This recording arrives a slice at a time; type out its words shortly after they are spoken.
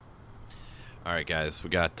All right, guys,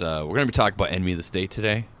 we're going to be talking about Enemy of the State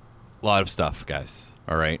today. A lot of stuff, guys.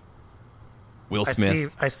 All right. Will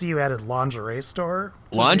Smith. I see you added lingerie store.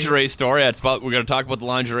 Lingerie store. Yeah, we're going to talk about the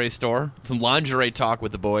lingerie store. Some lingerie talk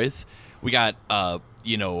with the boys. We got,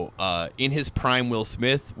 in his prime, Will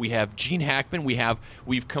Smith. We have Gene Hackman.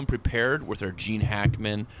 We've come prepared with our Gene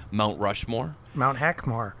Hackman Mount Rushmore. Mount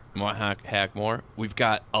Hackmore. Hackmore. We've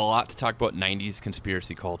got a lot to talk about 90s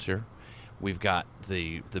conspiracy culture. We've got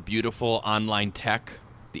the beautiful online tech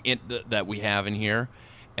that we have in here.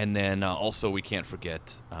 And then also we can't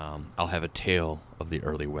forget, I'll have a tale of the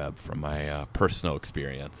early web from my personal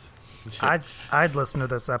experience. I'd listen to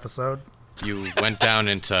this episode. You went down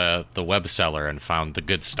into the web cellar and found the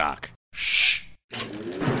good stock. Shh.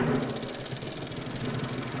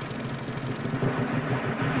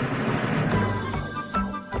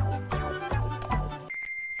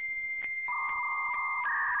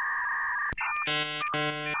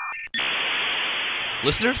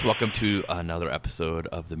 Listeners, welcome to another episode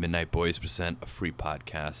of the Midnight Boys Present a Free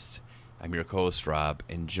Podcast. I'm your co-host, Rob,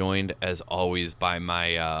 and joined, as always, by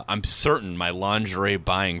my, I'm certain, my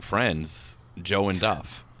lingerie-buying friends, Joe and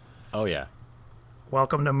Duff. Oh, yeah.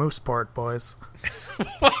 Welcome to Mooseport, boys.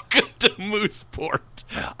 Welcome to Mooseport.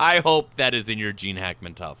 I hope that is in your Gene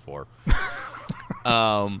Hackman top 4.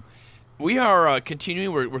 We are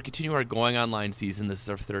continuing, we're continuing our Going Online season. This is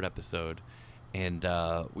our 3rd episode. And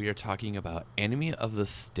we are talking about Enemy of the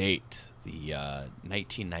State, the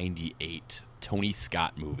 1998 Tony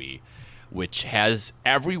Scott movie, which has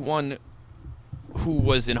everyone who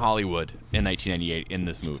was in Hollywood in 1998 in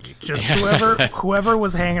this movie. Just whoever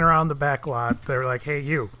was hanging around the back lot, they were like, "Hey,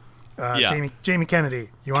 you, Jamie Kennedy,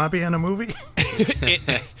 you want to be in a movie?"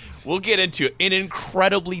 We'll get into an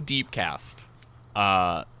incredibly deep cast.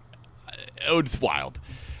 It's wild.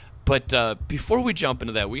 But before we jump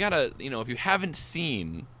into that, we gotta, if you haven't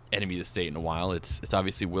seen Enemy of the State in a while, it's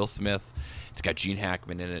obviously Will Smith. It's got Gene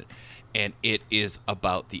Hackman in it, and it is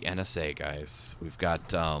about the NSA, guys. We've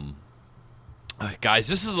got, guys,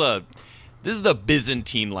 this is a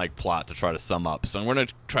Byzantine-like plot to try to sum up. So I'm gonna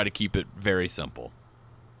try to keep it very simple.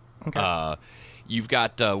 Okay. You've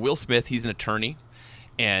got Will Smith. He's an attorney.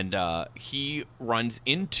 And he runs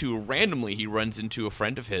into a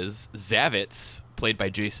friend of his, Zavitz, played by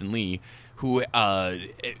Jason Lee, who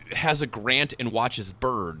has a grant and watches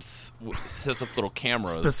birds, sets up little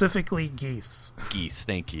cameras. Specifically geese. Geese,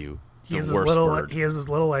 thank you. He has his little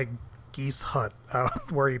like geese hut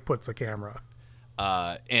out where he puts a camera.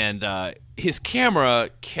 And his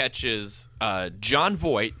camera catches John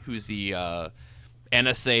Voight, who's the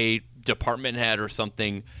NSA department head or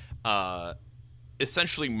something,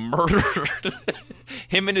 essentially murdered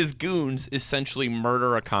him and his goons essentially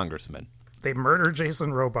murder a congressman. They murder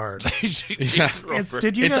Jason Robards.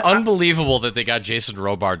 It's unbelievable that they got Jason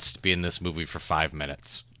Robards to be in this movie for 5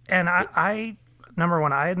 minutes. And I number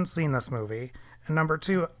one, I hadn't seen this movie, and number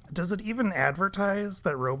two, does it even advertise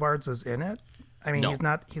that Robards is in it? I mean, no.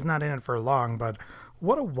 He's not in it for long, but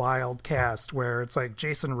what a wild cast where it's like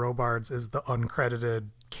Jason Robards is the uncredited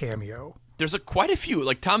cameo. There's quite a few.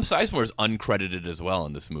 Like, Tom Sizemore is uncredited as well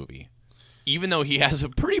in this movie, even though he has a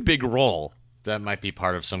pretty big role. That might be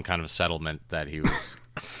part of some kind of settlement that he was.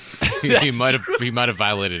 he might have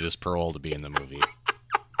violated his parole to be in the movie.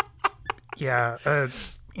 Yeah,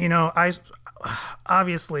 I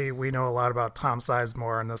obviously we know a lot about Tom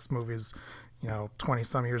Sizemore, and this movie's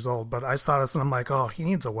 20-some years old. But I saw this and I'm like, oh, he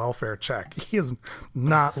needs a welfare check. He is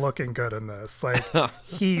not looking good in this. Like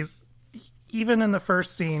even in the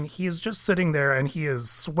first scene, he is just sitting there and he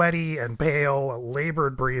is sweaty and pale,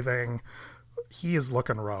 labored breathing. He is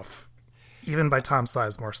looking rough, even by Tom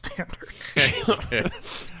Sizemore standards.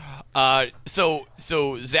 So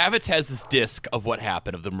Zavitz has this disc of what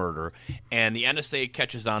happened, of the murder, and the NSA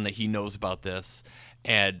catches on that he knows about this,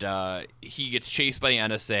 and he gets chased by the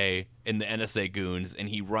NSA and the NSA goons, and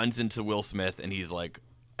he runs into Will Smith, and he's like,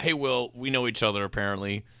 "Hey, Will, we know each other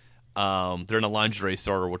apparently. They're in a lingerie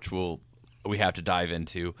store, which we have to dive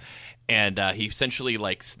into," and he essentially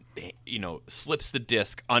slips the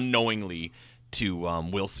disc unknowingly to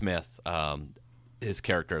Will Smith, his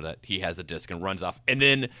character, that he has a disc, and runs off, and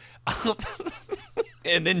then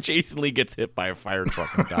Jason Lee gets hit by a fire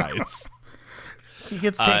truck and dies. He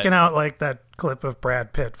gets taken out like that clip of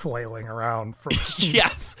Brad Pitt flailing around.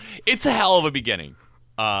 Yes, it's a hell of a beginning.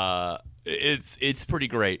 It's pretty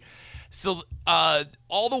great. So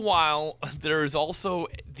all the while, there's also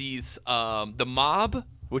these the mob,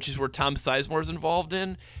 which is where Tom Sizemore is involved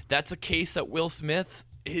in. That's a case that Will Smith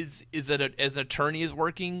as an attorney is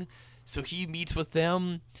working. So he meets with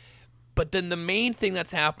them. But then the main thing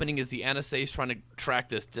that's happening is the NSA is trying to track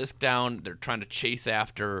this disc down. They're trying to chase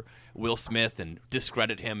after Will Smith and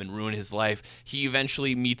discredit him and ruin his life. He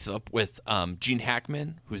eventually meets up with Gene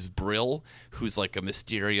Hackman, who's Brill, who's like a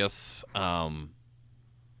mysterious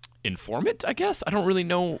informant, I guess. I don't really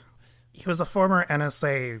know. He was a former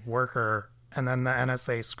NSA worker, and then the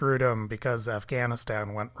NSA screwed him because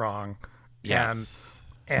Afghanistan went wrong. Yes.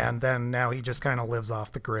 And then now he just kind of lives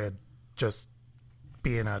off the grid, just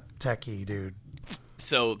being a techie dude.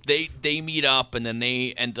 So they meet up, and then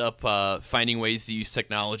they end up finding ways to use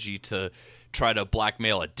technology to try to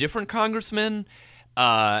blackmail a different congressman,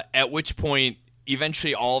 at which point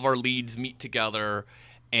eventually all of our leads meet together,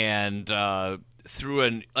 and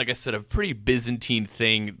through like I said, a pretty Byzantine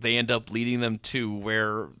thing, they end up leading them to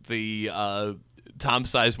where the Tom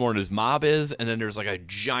Sizemore and his mob is, and then there's like a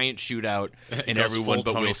giant shootout, and everyone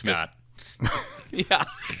but Will Smith. Yeah.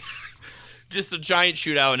 Just a giant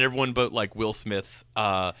shootout, and everyone but like Will Smith.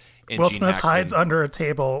 And Will Gene Smith Hackman. hides under a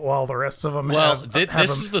table while the rest of them this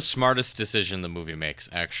is the smartest decision the movie makes,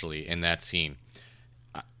 actually, in that scene.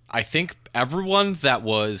 I think everyone that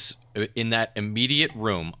was in that immediate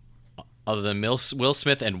room, other than Will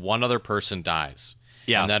Smith and one other person, dies.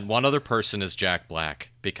 Yeah. And that one other person is Jack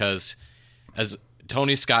Black, because as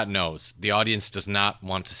Tony Scott knows, the audience does not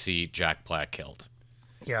want to see Jack Black killed.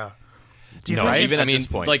 Yeah. Even at this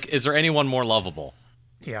point. Like, is there anyone more lovable?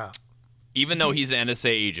 Yeah. Even though he's an NSA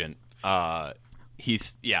agent,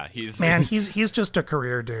 he's Man, he's just a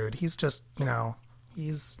career dude. He's just,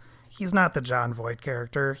 he's not the John Voight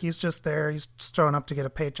character. He's just there. He's just showing up to get a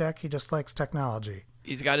paycheck. He just likes technology.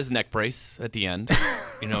 he's got his neck brace at the end.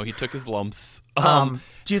 He took his lumps.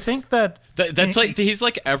 Do you think that's like he's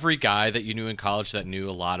like every guy that you knew in college that knew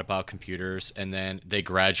a lot about computers, and then they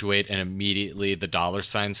graduate and immediately the dollar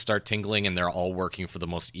signs start tingling and they're all working for the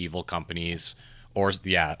most evil companies, or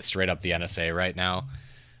straight up the NSA right now?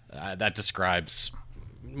 That describes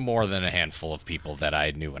more than a handful of people that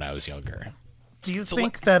I knew when I was younger. Do you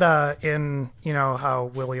think that in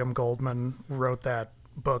how William Goldman wrote that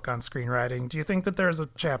book on screenwriting, do you think that there's a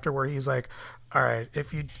chapter where he's like, all right,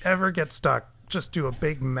 if you ever get stuck, just do a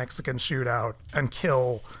big Mexican shootout and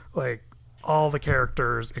kill like all the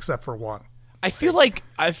characters except for one? I feel like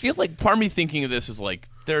part of me thinking of this is like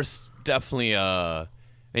there's definitely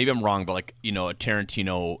maybe I'm wrong, but like a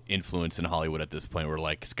Tarantino influence in Hollywood at this point where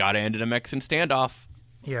like it's got to end in a Mexican standoff.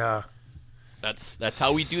 Yeah, that's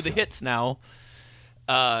how we do the hits now.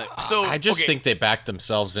 So I just think they backed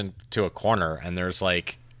themselves into a corner, and there's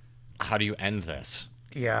like, how do you end this?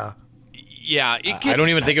 Yeah. Yeah, I don't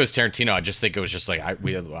even think it was Tarantino. I just think it was just like I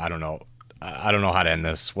don't know. I don't know how to end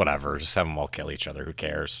this. Whatever, just have them all kill each other. Who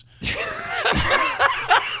cares?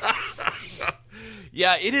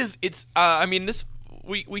 Yeah, it is. It's. I mean, this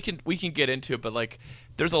we can get into it, but like,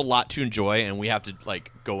 there's a lot to enjoy, and we have to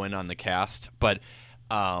like go in on the cast. But,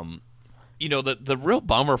 the real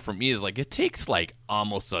bummer for me is like it takes like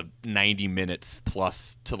almost 90 minutes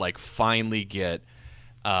plus to like finally get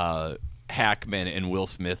Hackman and Will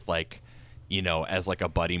Smith like, as like a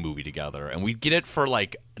buddy movie together, and we get it for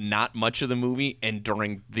like not much of the movie and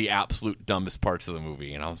during the absolute dumbest parts of the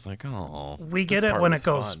movie, and I was like, oh, we get it when it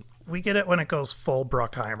goes. We get it when it goes full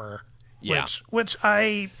Bruckheimer, yeah. which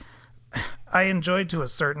I enjoyed to a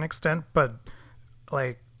certain extent, but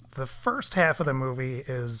like the first half of the movie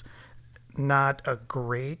is not a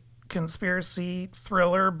great conspiracy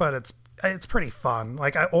thriller, but it's pretty fun.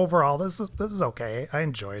 Like overall, this is okay. I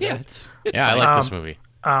enjoyed it. It's I like this movie.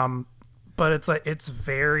 But it's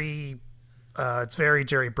very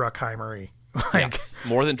Jerry Bruckheimer-y. Like, yes,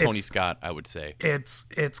 more than Tony Scott, I would say.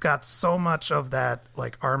 It's got so much of that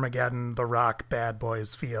like Armageddon, The Rock, Bad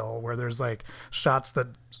Boys feel, where there's like shots that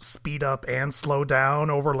speed up and slow down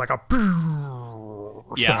over like a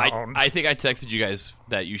sound. I think I texted you guys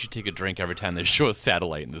that you should take a drink every time they show a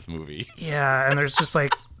satellite in this movie. Yeah, and there's just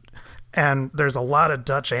like, and there's a lot of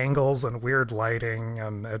Dutch angles and weird lighting,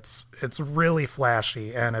 and it's really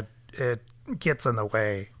flashy, and it gets in the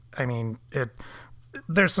way. I mean,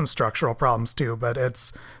 there's some structural problems too, but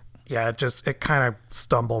it kind of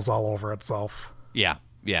stumbles all over itself. Yeah.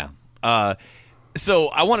 So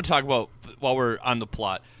I want to talk about, while we're on the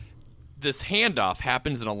plot, this handoff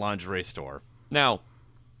happens in a lingerie store. Now,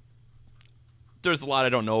 there's a lot I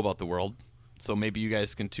don't know about the world, so maybe you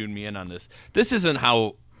guys can tune me in on this. This isn't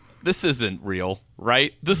real,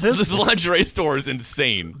 right? This lingerie store is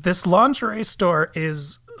insane. This lingerie store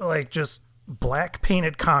is like just black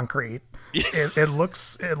painted concrete. It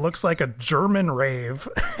looks like a German rave,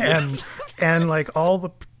 and like all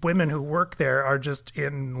the women who work there are just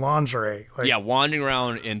in lingerie. Like, wandering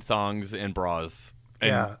around in thongs and bras.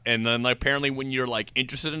 And then like, apparently when you're like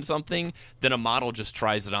interested in something, then a model just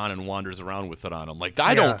tries it on and wanders around with it on them. Like,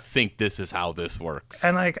 I don't think this is how this works.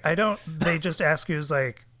 And like, they just ask you, it's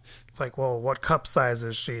like, well, what cup size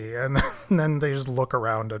is she? And then they just look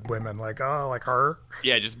around at women like, oh, like her?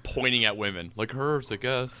 Yeah, just pointing at women. Like hers, I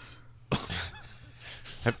guess.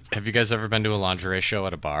 Have you guys ever been to a lingerie show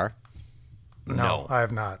at a bar? No, I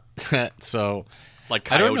have not. So, like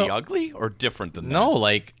Coyote Ugly or different than that? No,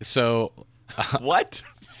 like, so. What?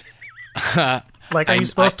 Like, are you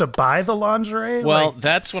supposed to buy the lingerie? Well, like,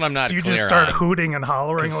 that's what I'm not clear on. Do you just start hooting and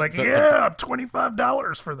hollering like,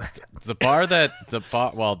 $25 for that?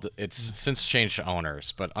 It's since changed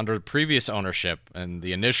owners, but under previous ownership and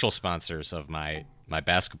the initial sponsors of my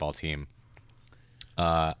basketball team,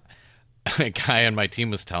 a guy on my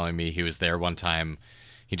team was telling me he was there one time.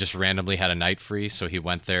 He just randomly had a night free, so he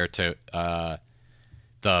went there to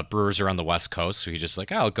the Brewers are on the West Coast, so he just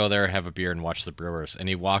like, oh, I'll go there, have a beer, and watch the Brewers. And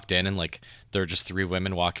he walked in, and like there were just 3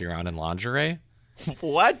 women walking around in lingerie.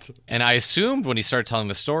 What? And I assumed when he started telling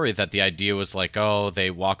the story that the idea was like, oh,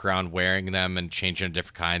 they walk around wearing them and changing into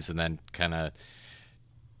different kinds, and then kind of,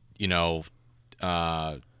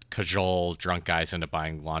 cajole drunk guys into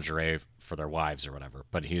buying lingerie for their wives or whatever.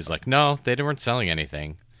 But he was like, no, they weren't selling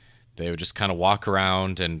anything. They would just kind of walk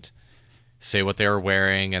around and say what they were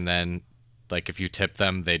wearing, and then like if you tip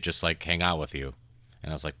them, they'd just like hang out with you.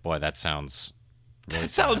 And I was like, boy, that sounds really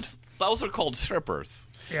those are called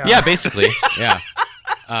strippers. Yeah, basically. Yeah.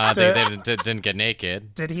 They didn't get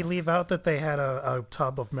naked. Did he leave out that they had a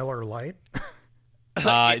tub of Miller Lite?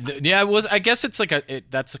 Yeah, it was. I guess it's like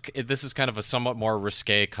this is kind of a somewhat more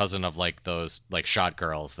risque cousin of like those like shot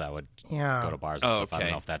girls that would go to bars and stuff. Okay. I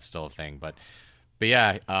don't know if that's still a thing, but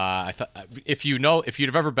yeah, I thought if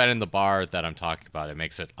you've ever been in the bar that I'm talking about, it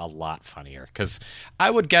makes it a lot funnier because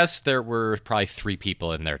I would guess there were probably 3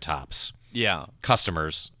 people in their tops. Yeah,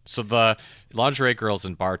 customers. So the lingerie girls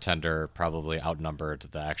and bartender probably outnumbered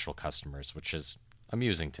the actual customers, which is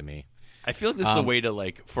amusing to me. I feel like this is a way to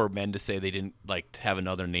like for men to say they didn't like have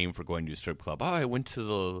another name for going to a strip club. Oh, I went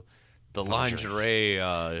to the lingerie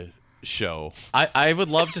show. I would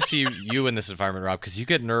love to see you in this environment, Rob, because you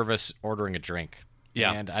get nervous ordering a drink.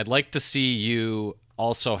 Yeah. And I'd like to see you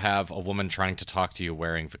also have a woman trying to talk to you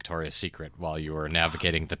wearing Victoria's Secret while you are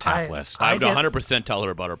navigating the tap list. I would 100% tell her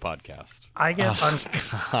about our podcast. I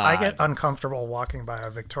get uncomfortable walking by a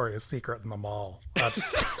Victoria's Secret in the mall.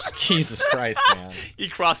 That's Jesus Christ, man. He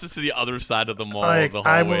crosses to the other side of the mall, like, the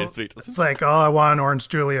hallway. It's like, oh, I want an Orange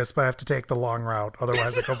Julius, but I have to take the long route.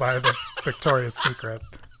 Otherwise, I go buy the Victoria's Secret.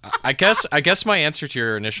 I guess my answer to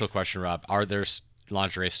your initial question, Rob, are there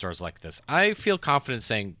lingerie stores like this? I feel confident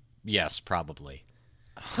saying yes, probably.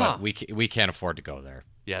 But we can't afford to go there.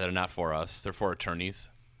 Yeah, they're not for us. They're for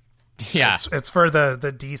attorneys. Yeah, it's for the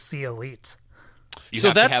DC elite. You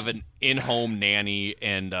have to have an in-home nanny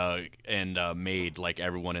and maid like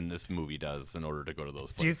everyone in this movie does in order to go to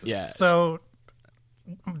those places. So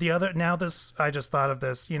I just thought of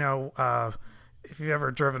this. If you've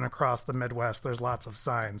ever driven across the Midwest, there's lots of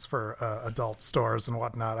signs for adult stores and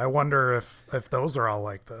whatnot. I wonder if those are all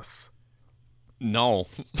like this. No,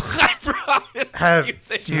 I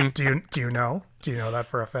promise. Do you know? Do you know that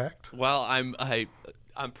for a fact? Well, I'm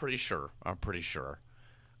pretty sure.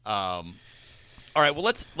 All right. Well,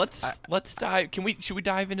 let's dive. Should we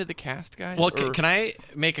dive into the cast, guys? Well, can I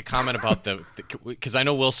make a comment about because I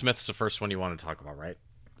know Will Smith's the first one you want to talk about, right?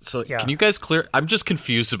 So Can you guys clear? I'm just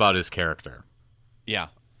confused about his character. Yeah.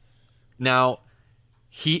 Now,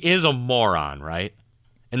 he is a moron, right?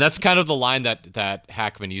 And that's kind of the line that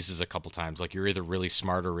Hackman uses a couple times. Like, you're either really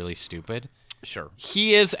smart or really stupid. Sure.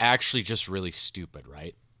 He is actually just really stupid,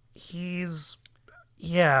 right?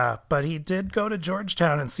 But he did go to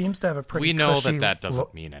Georgetown and seems to have a pretty We know that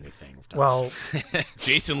doesn't mean anything. Well,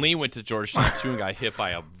 Jason Lee went to Georgetown, too, and got hit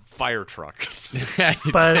by a fire truck.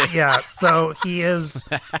 But, yeah, so he's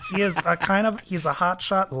a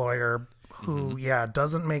hotshot lawyer who,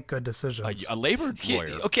 doesn't make good decisions. A labor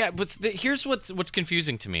lawyer. Okay, but here's what's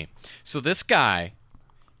confusing to me. So this guy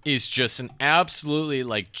is just an absolutely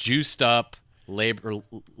like juiced up labor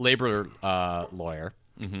lawyer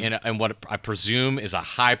in what I presume is a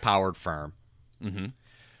high-powered firm. Mm-hmm.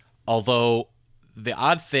 Although the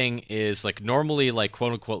odd thing is, like, normally, like,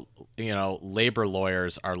 quote unquote, labor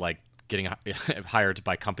lawyers are like getting hired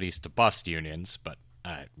by companies to bust unions, but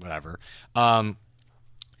whatever.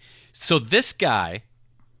 So this guy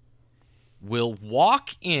will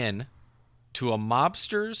walk in to a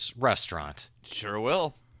mobster's restaurant. Sure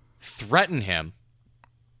will. Threaten him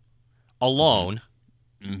alone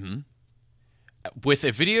with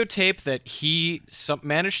a videotape that he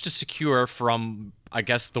managed to secure from I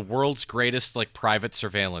guess, the world's greatest like private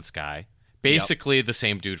surveillance guy. Basically the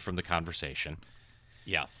same dude from The Conversation.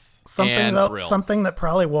 Yes. Something that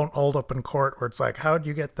probably won't hold up in court, where it's like, how'd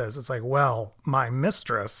you get this? It's like, well, my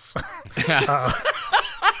mistress.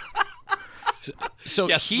 So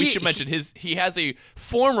yes, we should mention he has a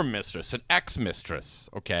former mistress, an ex-mistress,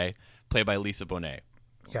 okay, played by Lisa Bonet.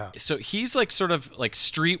 Yeah. So he's like sort of like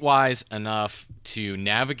streetwise enough to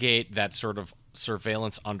navigate that sort of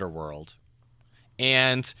surveillance underworld,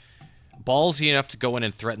 and ballsy enough to go in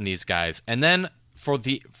and threaten these guys. And then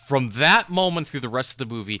from that moment through the rest of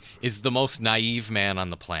the movie is the most naive man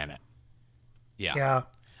on the planet. Yeah.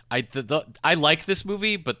 I like this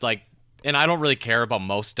movie, but like, and I don't really care about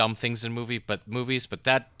most dumb things in movies, but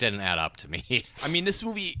that didn't add up to me. I mean, this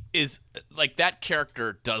movie is like, that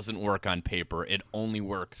character doesn't work on paper. It only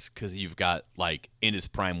works because you've got like in his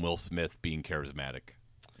prime Will Smith being charismatic.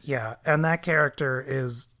 Yeah, and that character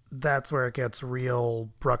that's where it gets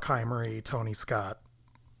real Bruckheimer-y Tony Scott.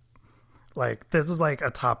 Like, this is like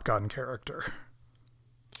a Top Gun character.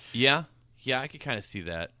 Yeah, I could kind of see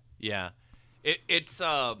that. Yeah. It's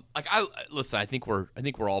like, I think we're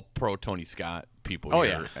all pro Tony Scott people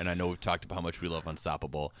here, yeah. and I know we've talked about how much we love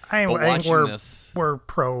Unstoppable. I but think watching we're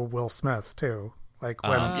pro Will Smith too. Like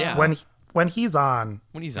yeah. when he's on,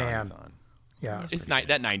 he's man, on. Yeah,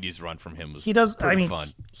 That '90s run from him was he does. pretty I mean, fun.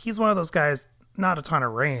 He's one of those guys, not a ton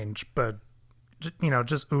of range, but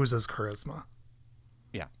just oozes charisma.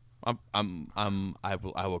 Yeah,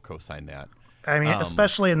 I will co-sign that. I mean,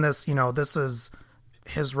 especially in this, this is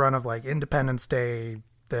his run of like Independence Day,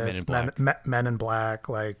 this Men in Black,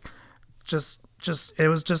 like just it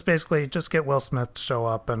was just basically just get Will Smith to show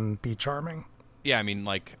up and be charming. Yeah, I mean,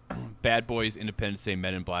 like Bad Boys, Independence Day,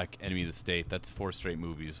 Men in Black, Enemy of the State. That's 4 straight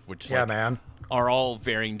movies, which man, are all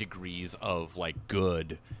varying degrees of like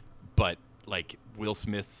good, but like Will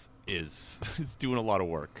Smith is doing a lot of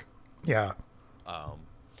work. Yeah.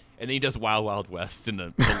 And then he does Wild Wild West and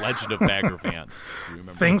the Legend of Bagger Vance. You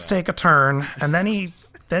remember Things that? take a turn, and then he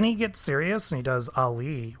gets serious and he does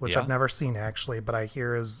Ali, which Yeah. I've never seen actually, but I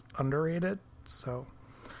hear is underrated. So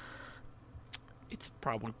It's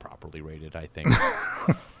probably properly rated, I think.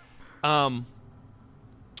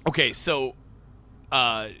 Okay, so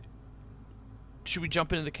should we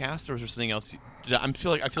jump into the cast, or is there something else? I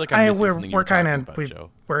feel like I'm missing something.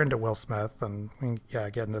 We're into Will Smith, and we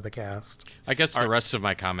get into the cast. I guess the rest of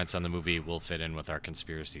my comments on the movie will fit in with our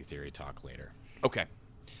conspiracy theory talk later. Okay.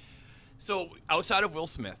 So outside of Will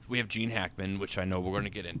Smith, we have Gene Hackman, which I know we're going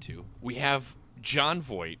to get into. We have Jon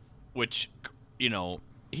Voight, which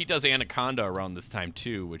he does Anaconda around this time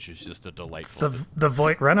too, which is just a delightful. It's the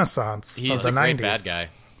Voight Renaissance He's of the a 90s. great bad guy.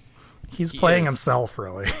 He's playing himself,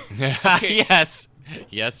 really. Yes,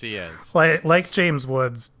 he is. Like James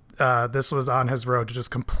Woods, this was on his road to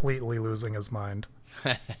just completely losing his mind.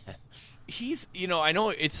 He's, I know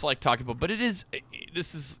it's like talking about, but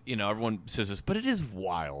this is, everyone says this, but it is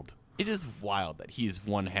wild. It is wild that he's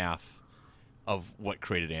one half of what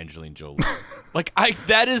created Angelina Jolie. Like,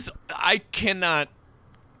 I cannot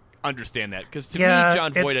understand that, because to me,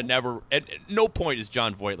 Jon Voight at no point is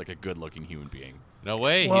Jon Voight like a good-looking human being. No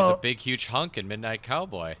way. He's a big, huge hunk in Midnight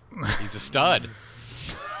Cowboy. He's a stud.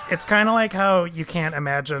 It's kind of like how you can't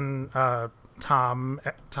imagine Tom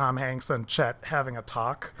Hanks and Chet having a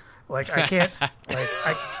talk. Like, I can't.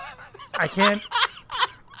 I can't.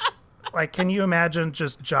 Like, can you imagine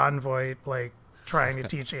just Jon Voight like trying to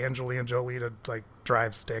teach Angelina Jolie to like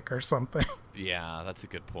drive stick or something? Yeah, that's a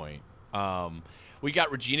good point. We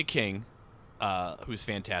got Regina King, who's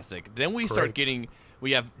fantastic. Then we start getting.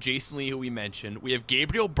 We have Jason Lee, who we mentioned. We have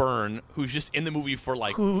Gabriel Byrne, who's just in the movie for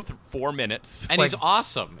like 4 minutes, and he's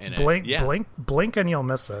awesome in it. Blink, and you'll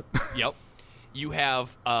miss it. Yep. You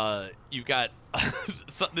have you've got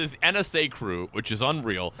this NSA crew, which is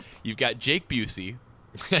unreal. You've got Jake Busey,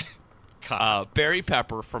 Barry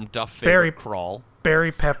Pepper from Duff favorite Crawl.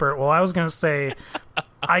 Barry Pepper. Well, I was gonna say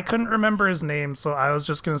I couldn't remember his name, so I was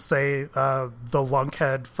just gonna say the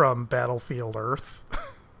lunkhead from Battlefield Earth.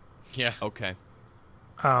 Yeah. Okay.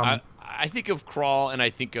 I think of Crawl, and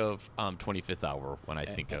I think of 25th Hour when I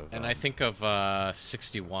think of... And I think of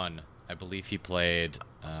 61. I believe he played...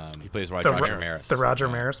 he plays Roger Maris. The Roger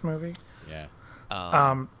Maris movie? Yeah.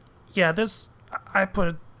 Yeah, this... I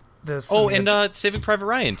put this... Oh, and Saving Private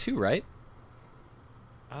Ryan, too, right?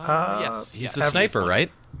 Yes. He's the sniper,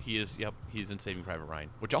 right? He is, yep. He's in Saving Private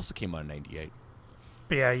Ryan, which also came out in 98.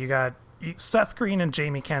 But yeah, you got Seth Green and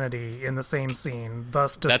Jamie Kennedy in the same scene,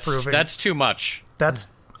 thus disproving... That's too much. That's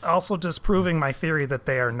also disproving my theory that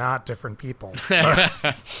they are not different people.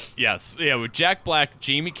 Yes. Yeah, with Jack Black,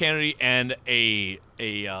 Jamie Kennedy, and a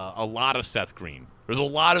lot of Seth Green. There's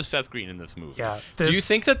a lot of Seth Green in this movie. Yeah. Do you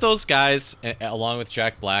think that those guys, along with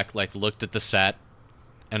Jack Black, like looked at the set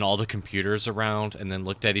and all the computers around, and then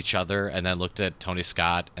looked at each other, and then looked at Tony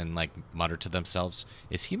Scott and like muttered to themselves,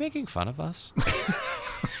 "Is he making fun of us?"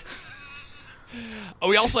 Oh,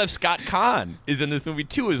 we also have Scott Kahn is in this movie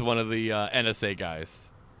too, as one of the NSA guys.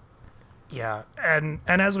 Yeah, and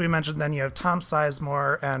as we mentioned, then you have Tom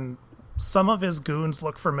Sizemore, and some of his goons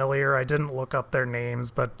look familiar. I didn't look up their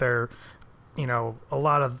names, but they're, a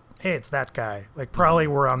lot of, hey, it's that guy. Like, probably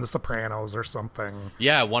we're on The Sopranos or something.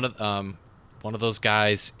 Yeah, one of those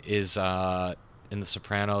guys is in The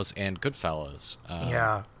Sopranos and Goodfellas.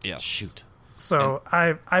 Yeah. Shoot. So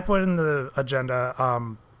I put in the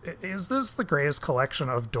agenda, is this the greatest collection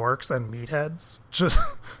of dorks and meatheads?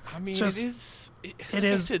 It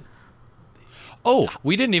is. Oh,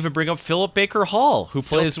 we didn't even bring up Philip Baker Hall, who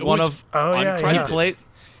plays one of. Oh yeah.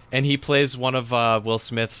 He plays one of Will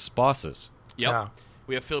Smith's bosses. Yep. Yeah.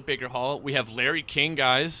 We have Philip Baker Hall. We have Larry King,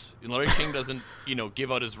 guys. And Larry King doesn't,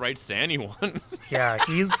 give out his rights to anyone. Yeah,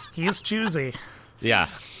 he's choosy. Yeah.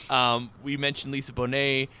 We mentioned Lisa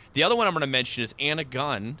Bonet. The other one I'm going to mention is Anna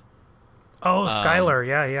Gunn. Oh, Skylar.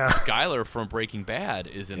 Yeah. Skylar from Breaking Bad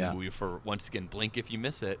is in the movie for, once again, blink if you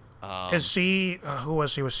miss it. Is she? Who was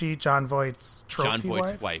she? Was she John Voight's trophy John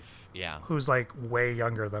Voight's wife? Yeah. Who's like way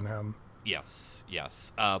younger than him. Yes.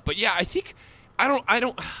 But yeah, I think I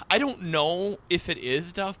don't know if it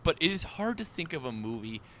is Duff, but it is hard to think of a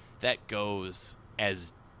movie that goes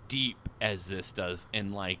as deep as this does,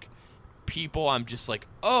 and like people, I'm just like,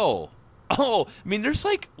 oh. I mean, there's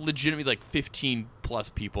like legitimately like 15 plus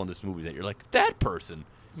people in this movie that you're like, that person,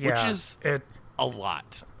 which is a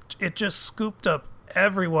lot. It just scooped up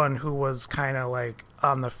everyone who was kind of like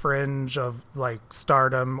on the fringe of like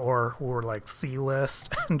stardom or who were like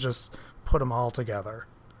C-list and just put them all together.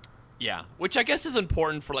 Yeah, which I guess is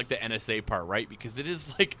important for like the NSA part, right? Because it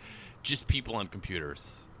is like just people on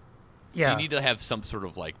computers. Yeah. So you need to have some sort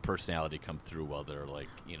of like personality come through while they're like,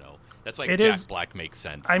 that's why Jack Black makes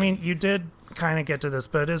sense. I mean, you did kind of get to this,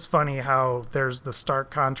 but it is funny how there's the stark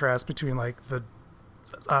contrast between like the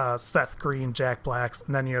Seth Green, Jack Blacks,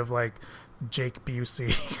 and then you have like Jake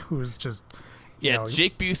Busey, who's just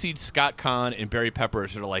Jake Busey, Scott Kahn, and Barry Pepper are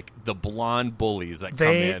sort of like the blonde bullies that come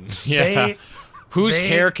in. Yeah, whose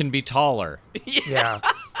hair can be taller. Yeah.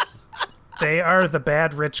 They are the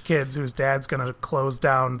bad rich kids whose dad's going to close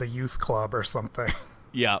down the youth club or something.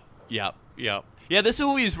 Yep. Yeah, this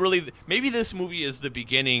movie is really, maybe this movie is the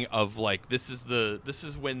beginning of like, this is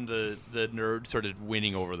when the nerds started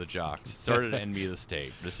winning over the jocks. It started at Enemy of the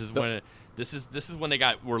State. This is when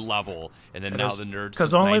they were level, and then now the nerds.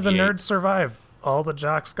 Because only the nerds survived. All the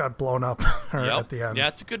jocks got blown up at the end. Yeah,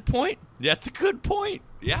 that's a good point. Yeah,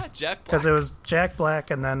 Jack Black. Because it was Jack Black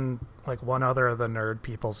and then like one other of the nerd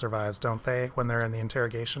people survives, don't they? When they're in the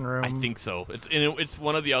interrogation room. I think so. It's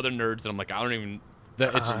one of the other nerds, and I'm like, I don't even.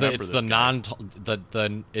 It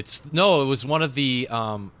was one of the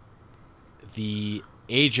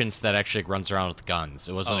agents that actually runs around with guns.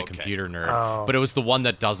 It wasn't a computer nerd, but it was the one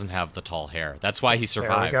that doesn't have the tall hair. That's why he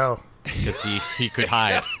survived. There we go. Because he could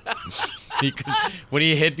hide. When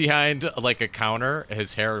he hid behind like a counter,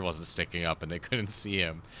 his hair wasn't sticking up and they couldn't see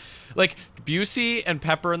him. Like Busey and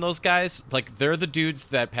Pepper and those guys, like they're the dudes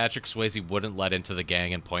that Patrick Swayze wouldn't let into the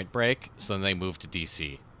gang in Point Break, so then they moved to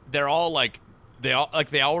DC. They're all like they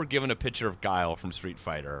all were given a picture of Guile from Street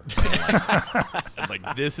Fighter. And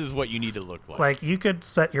like this is what you need to look like. Like you could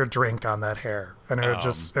set your drink on that hair and it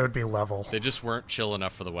would be level. They just weren't chill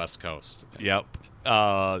enough for the West Coast. Yep.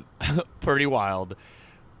 Pretty wild.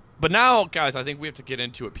 But now, guys, I think we have to get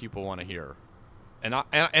into what people want to hear. And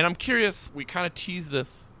I'm curious, we kind of teased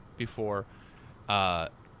this before.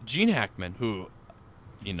 Gene Hackman, who,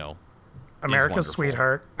 America's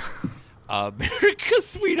sweetheart. America's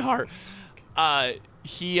sweetheart.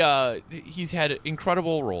 He's had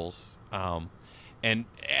incredible roles. And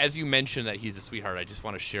as you mentioned that he's a sweetheart, I just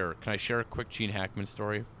want to share. Can I share a quick Gene Hackman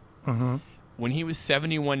story? Mm-hmm. When he was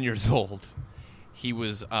 71 years old, he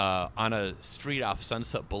was on a street off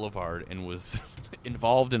Sunset Boulevard and was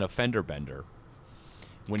involved in a fender bender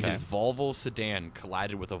when his Volvo sedan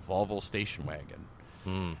collided with a Volvo station wagon.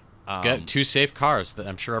 Got two safe cars that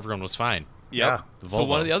I'm sure everyone was fine. Yep. Yeah. So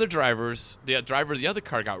one of the other drivers, the driver of the other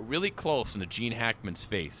car, got really close into Gene Hackman's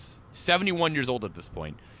face. 71 years old at this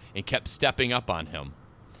point, and kept stepping up on him.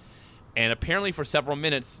 And apparently for several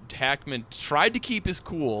minutes, Hackman tried to keep his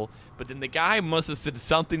cool, but then the guy must have said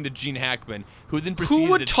something to Gene Hackman, who then proceeded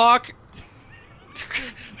Who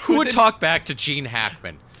would talk back to Gene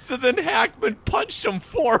Hackman? So then Hackman punched him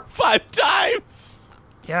 4 or 5 times.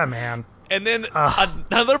 Yeah, man. And then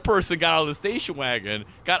another person got out of the station wagon,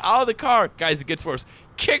 got out of the car. Guys, it gets worse.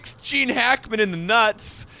 Kicks Gene Hackman in the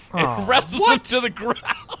nuts and wrestles him to the ground.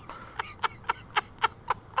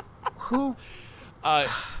 Who?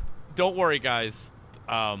 Don't worry, guys.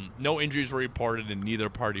 No injuries were reported, and neither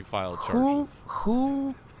party filed charges.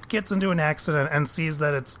 Who gets into an accident and sees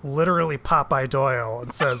that it's literally Popeye Doyle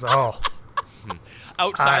and says, "Oh,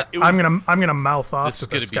 Outside, I'm gonna mouth off This to is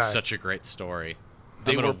this going to guy." be such a great story.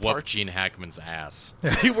 They I'm going were to whoop parked- Gene Hackman's ass.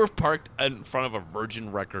 They were parked in front of a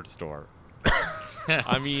Virgin record store.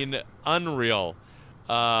 I mean, unreal.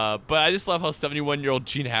 But I just love how 71-year-old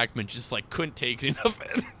Gene Hackman just like couldn't take it enough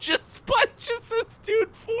and just punches this dude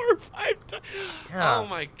 4 or 5 times. Yeah. Oh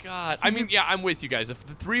my god. I mean, yeah, I'm with you guys. If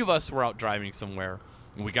the three of us were out driving somewhere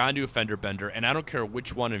and we got into a fender bender, and I don't care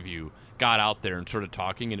which one of you got out there and started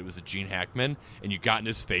talking, and it was a Gene Hackman, and you got in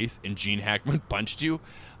his face, and Gene Hackman punched you,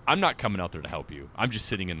 I'm not coming out there to help you. I'm just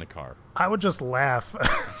sitting in the car. I would just laugh.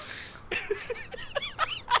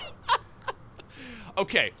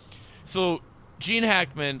 Okay, so Gene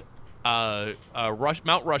Hackman,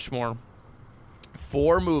 Mount Rushmore,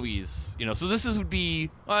 4 movies. You know, so this would be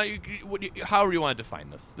however you want to define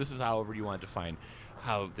this. This is however you want to define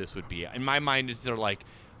how this would be. In my mind, is they're like,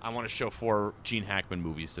 I want to show 4 Gene Hackman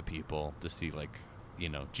movies to people to see, like, you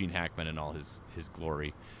know, Gene Hackman and all his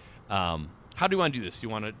glory. How do you want to do this? You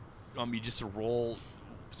want me just to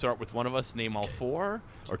start with one of us, name all 4,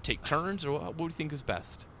 or take turns, or what do you think is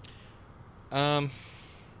best? I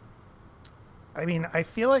mean, I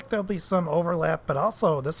feel like there'll be some overlap, but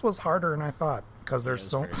also this was harder than I thought because there's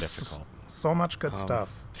very difficult. so much good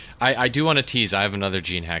stuff. I do want to tease. I have another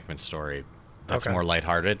Gene Hackman story that's Okay. more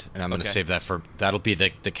lighthearted, and I'm going to Okay. save that that'll be the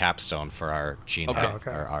capstone for our Gene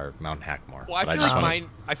Okay. or our Mount Hackmore. Well, But just wanna-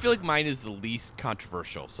 I feel like mine is the least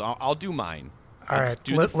controversial, so I'll do mine. All Let's right,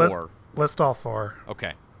 do the 4. list all 4.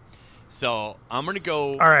 Okay. So I'm gonna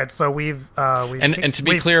go. All right, so we've and to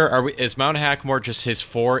be clear, is Mount Hackmore just his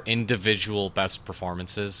 4 individual best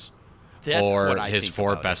performances, That's or what I his think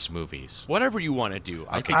 4 about best movies? Whatever you want to do.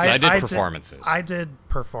 I think Okay, 'cause I did performances. I did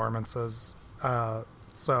performances.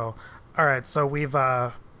 So, all right, so we've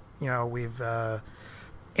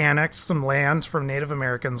annexed some land from Native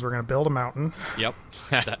Americans. We're going to build a mountain. Yep.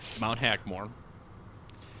 Mount Hackmore.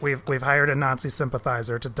 We've hired a Nazi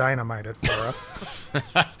sympathizer to dynamite it for us.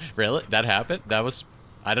 Really? That happened? That was...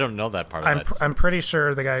 I don't know that part of that. I'm pretty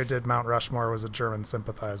sure the guy who did Mount Rushmore was a German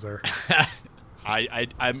sympathizer. I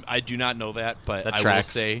do not know that, but That I tracks.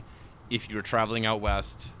 will say, if you're traveling out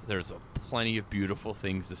west, there's plenty of beautiful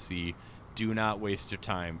things to see. Do not waste your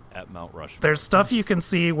time at Mount Rushmore. There's stuff you can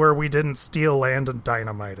see where we didn't steal land and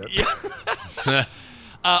dynamite it.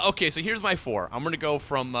 Okay, so here's my 4. I'm gonna go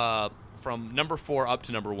from number 4 up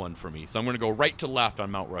to number 1 for me. So I'm gonna go right to left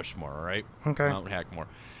on Mount Rushmore. All right. Okay. Mount Hackmore.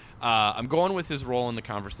 I'm going with his role in The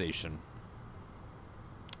Conversation,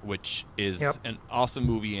 which is Yep. an awesome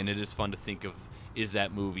movie, and it is fun to think of. Is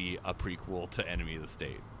that movie a prequel to Enemy of the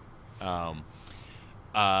State?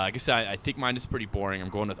 I guess I think mine is pretty boring. I'm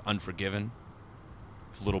going with Unforgiven,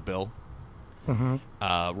 with Little Bill.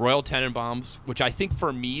 Mm-hmm. Royal Tenenbaums, which I think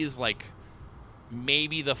for me is like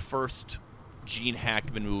maybe the first Gene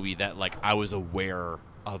Hackman movie that like I was aware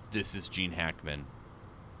of. This is Gene Hackman.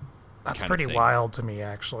 That's kind of pretty thing. wild to me,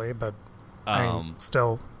 actually, but I mean,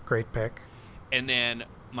 still great pick. And then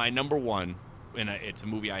my number 1, and it's a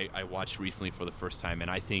movie I watched recently for the first time,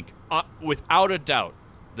 and I think without a doubt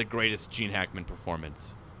the greatest Gene Hackman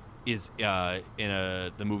performance is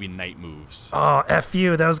in the movie Night Moves. Oh, F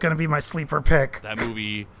you. That was going to be my sleeper pick. That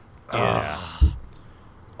movie is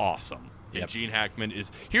awesome. And Yep. Gene Hackman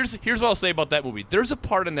is... Here's what I'll say about that movie. There's a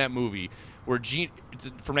part in that movie where it's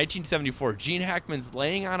from 1974, Gene Hackman's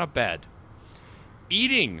laying on a bed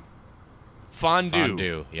eating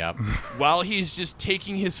fondue. Yep. while he's just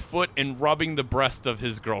taking his foot and rubbing the breast of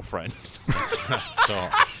his girlfriend. So,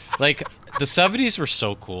 like, the 70s were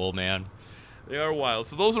so cool, man. They are wild.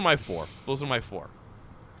 So those are my 4. All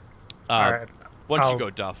right. Why don't you I'll- go,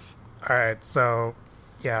 Duff? All right, so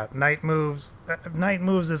yeah, Night Moves. Night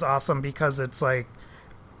Moves is awesome because it's like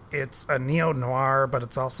it's a neo noir, but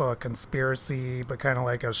it's also a conspiracy, but kind of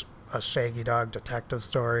like a Shaggy Dog detective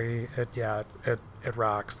story. It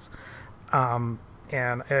rocks. And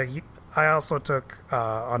I also took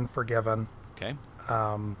Unforgiven. Okay.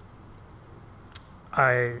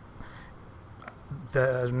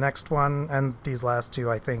 The next one and these last 2,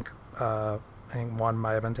 I think one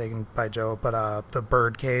might have been taken by Joe, but the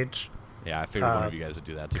Birdcage. Yeah, I figured one of you guys would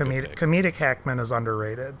do that. It's a good pick. Comedic Hackman is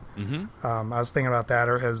underrated. Mm-hmm. I was thinking about that,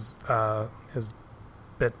 or his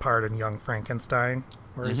bit part in Young Frankenstein,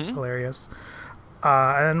 where he's hilarious.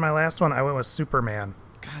 And then my last one, I went with Superman.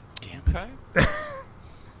 God damn Okay.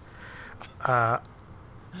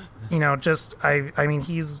 Just I mean,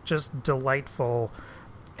 he's just delightful.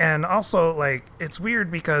 And also, like, it's weird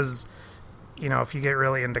because, if you get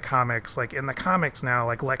really into comics, like, in the comics now,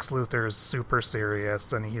 like, Lex Luthor is super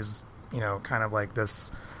serious, and he's, kind of like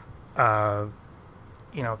this, kind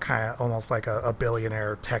of almost like a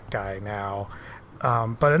billionaire tech guy now.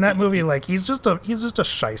 But in that movie, like, he's just a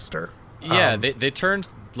shyster. Yeah, they turned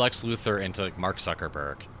Lex Luthor into like Mark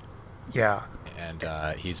Zuckerberg. Yeah.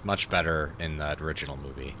 And he's much better in that original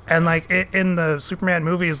movie. And like in the Superman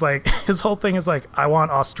movies, like his whole thing is like, I want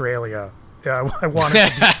Australia. Yeah, I want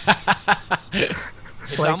it.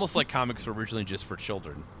 It's almost like comics were originally just for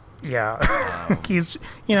children. Yeah, he's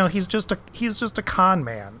just a con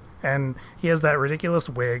man, and he has that ridiculous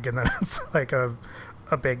wig, and then it's like a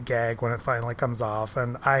big gag when it finally comes off.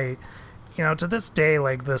 And to this day,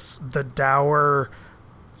 like the dour,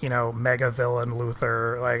 mega villain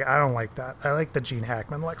Luthor, like, I don't like that. I like the Gene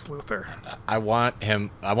Hackman Lex Luthor. I want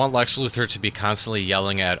Lex Luthor to be constantly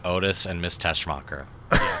yelling at Otis and Miss Teschmacher.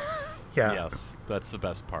 Yes. Yeah. Yes, that's the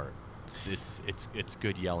best part. It's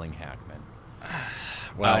good yelling Hackman.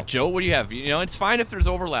 Well, Joe, what do you have? It's fine if there's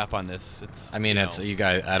overlap on this. It's you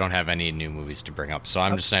guys. I don't have any new movies to bring up, so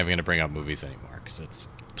I'm just not even going to bring up movies anymore because it's.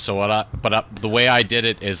 So the way I did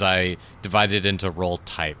it is I divided it into role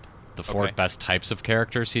type. The four best types of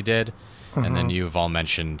characters he did, and then you've all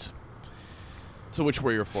mentioned. So which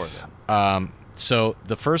were your four then? So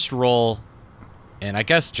the first role, and I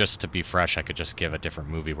guess just to be fresh, I could just give a different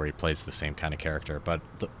movie where he plays the same kind of character, but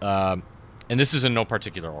and this is in no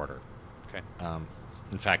particular order. Okay.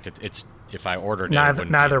 In fact, it's if I ordered neither, it,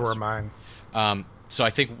 neither were mine. So I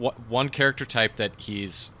think one character type that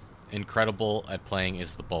he's incredible at playing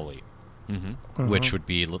is the bully, which would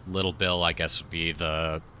be Little Bill. I guess would be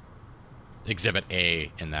the Exhibit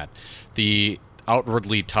A in that. The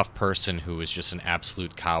outwardly tough person who is just an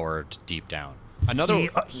absolute coward deep down.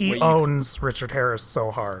 He owns Richard Harris so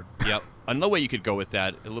hard. Yep. Another way you could go with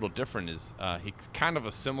that, a little different, is he's kind of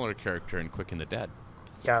a similar character in Quick and the Dead.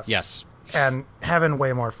 Yes. And having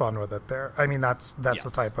way more fun with it there. I mean, that's Yes.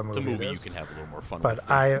 the type of movie, It's a movie it is. you can have a little more fun But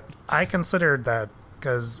with. I considered that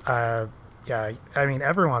because, I mean,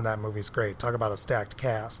 everyone in that movie's great. Talk about a stacked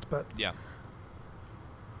cast, but Yeah.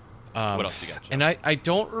 What else you got, Joe? And I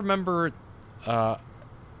don't remember.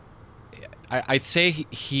 I'd say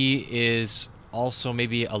he is also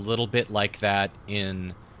maybe a little bit like that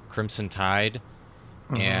in Crimson Tide,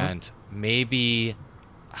 and maybe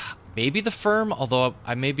The Firm. Although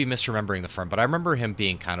I may be misremembering The Firm, but I remember him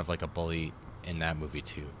being kind of like a bully in that movie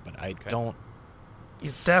too. But I don't.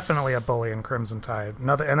 he's definitely a bully in Crimson Tide.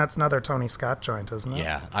 That's another Tony Scott joint, isn't it?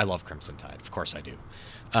 Yeah, I love Crimson Tide. Of course I do.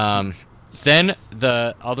 Then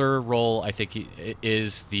the other role I think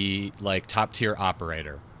is the like top tier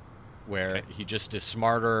operator, where he just is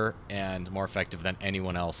smarter and more effective than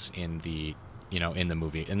anyone else in the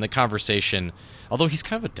movie. In the conversation, although he's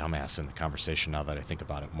kind of a dumbass in the conversation now that I think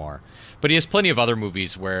about it more. But he has plenty of other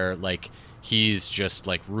movies where like he's just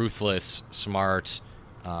like ruthless, smart,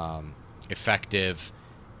 effective,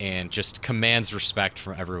 and just commands respect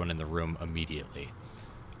from everyone in the room immediately.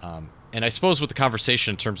 And I suppose with the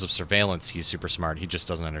conversation in terms of surveillance, he's super smart. He just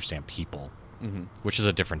doesn't understand people, which is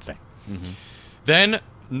a different thing. Then,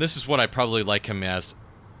 and this is what I probably like him as,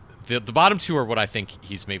 the bottom two are what I think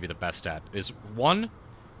he's maybe the best at, is one,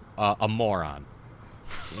 a moron.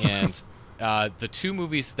 And the two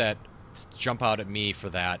movies that jump out at me for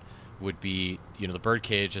that would be, The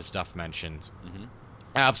Birdcage, as Duff mentioned.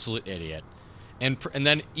 Absolute idiot. And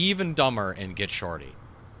then even dumber in Get Shorty,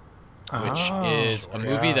 which is a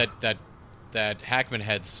movie that Hackman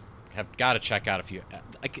heads have got to check out. If you,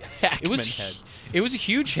 it was a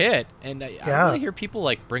huge hit, and I don't really hear people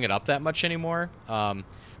like bring it up that much anymore.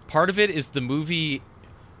 Part of it is the movie;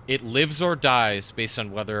 it lives or dies based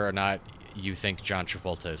on whether or not you think John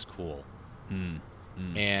Travolta is cool.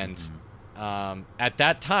 And at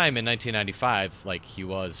that time in 1995, like he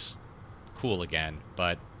was cool again,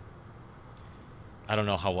 but I don't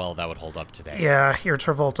know how well that would hold up today. Yeah, your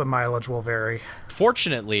Travolta mileage will vary.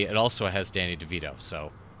 Fortunately, it also has Danny DeVito,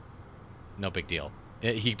 so no big deal.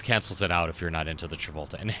 He cancels it out if you're not into the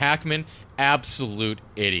Travolta. And Hackman, absolute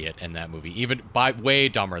idiot in that movie, even way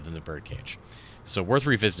dumber than The Birdcage. So worth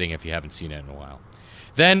revisiting if you haven't seen it in a while.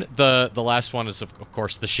 Then the last one is, of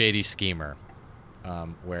course, The Shady Schemer,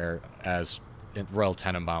 where as Royal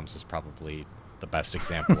Tenenbaums is probably the best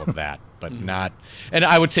example of that, but not. And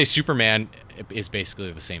I would say Superman is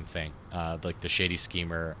basically the same thing. Like The Shady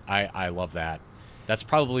Schemer, I love that. That's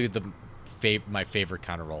probably the my favorite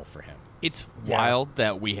kind of role for him. It's wild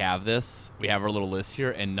that we have this. We have our little list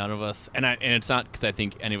here, and none of us, and it's not because I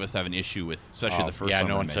think any of us have an issue with, especially the first one. Yeah,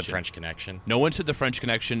 no I one said mentioned. French Connection. No one said the French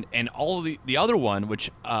Connection, and all of the other one,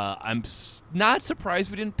 which I'm not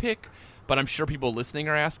surprised we didn't pick, but I'm sure people listening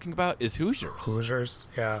are asking about, is Hoosiers. Hoosiers,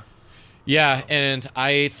 yeah. Yeah, and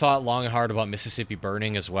I thought long and hard about Mississippi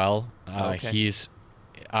Burning as well. Okay. He's,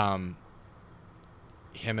 him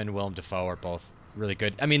and Willem Dafoe are both really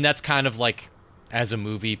good. I mean, that's kind of like, as a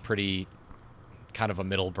movie, pretty kind of a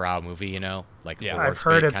middle-brow movie, you know? Like, Yeah. I've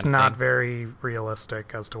heard it's not thing. very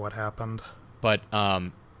realistic as to what happened. But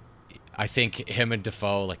I think him and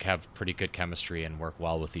Dafoe like have pretty good chemistry and work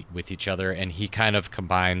well with each other, and he kind of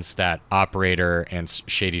combines that operator and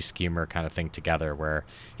shady schemer kind of thing together, where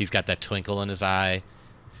he's got that twinkle in his eye.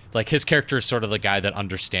 Like, his character is sort of the guy that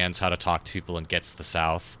understands how to talk to people and gets the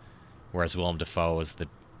South, whereas Willem Dafoe is the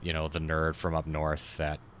nerd from up north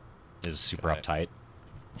that is super uptight.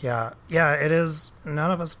 Yeah, it is.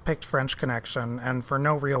 None of us picked French Connection, and for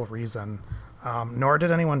no real reason. Nor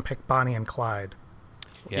did anyone pick Bonnie and Clyde.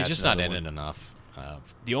 Yeah, He's it's just not another in one. it enough.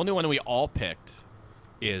 The only one we all picked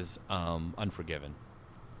is Unforgiven.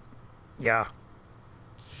 Yeah.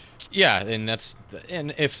 Yeah, and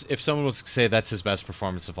if someone was to say that's his best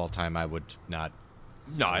performance of all time, I would not.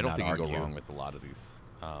 No, I don't not think you go argue. wrong with a lot of these.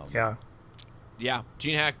 Yeah. Yeah,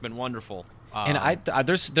 Gene Hackman, wonderful. And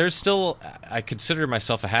there's still, I consider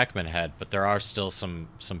myself a Hackman head, but there are still some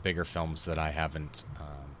bigger films that I haven't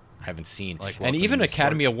seen, Like and Welcome even to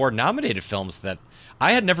Academy Award nominated films that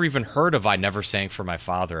I had never even heard of. I Never Sang for My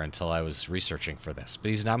Father until I was researching for this, but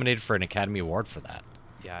he's nominated for an Academy Award for that.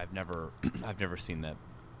 Yeah, I've never seen that.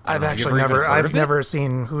 I've know, actually have you ever even heard I've of it? never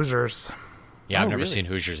seen Hoosiers. Yeah, Oh, I've never really? seen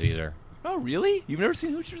Hoosiers either. Oh, really? You've never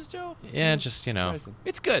seen Hoosiers, Joe? Yeah, just Surprising.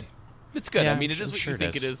 It's good. It's good. Yeah, I mean, it I'm is what sure you it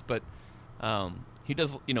think is. it is, but he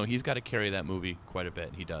does. He's got to carry that movie quite a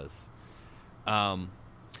bit. He does.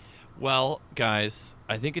 Well, guys,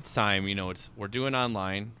 I think it's time. We're doing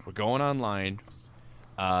online. We're going online.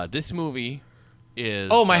 This movie is.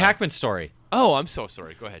 Oh, my Hackman story. Oh, I'm so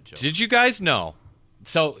sorry. Go ahead, Joe. Did you guys know?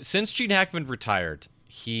 So since Gene Hackman retired,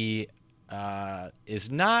 he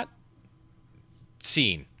is not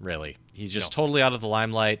seen, really. He's just totally out of the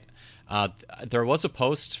limelight. There was a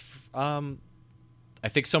post, I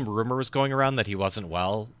think some rumor was going around that he wasn't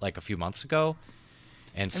well like a few months ago.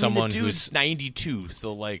 And someone the dude's who's 92,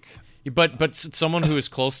 so like. but someone who is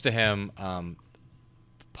close to him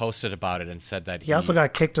posted about it and said that He also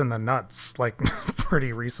got kicked in the nuts like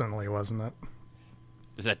pretty recently, wasn't it?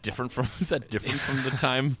 Is that different from the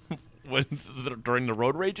time when during the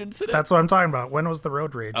road rage incident? That's what I'm talking about. When was the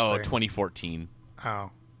road rage Oh, thing? 2014.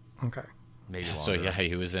 Oh, okay. Maybe longer. so yeah,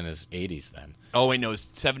 he was in his 80s then. Oh wait, no, it's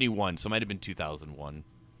 71. So it might have been 2001.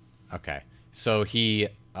 Okay. So he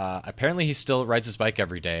apparently he still rides his bike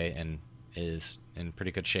every day and is in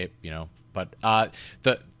pretty good shape, But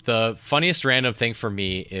the funniest random thing for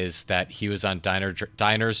me is that he was on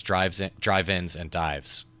diners, drive-ins, and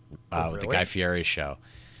dives with the really? Guy Fieri show.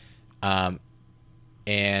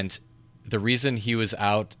 And the reason he was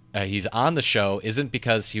he's on the show isn't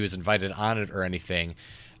because he was invited on it or anything.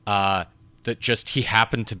 That just he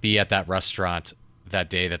happened to be at that restaurant that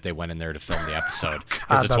day that they went in there to film the episode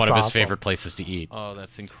because it's one that's of his awesome. favorite places to eat. Oh,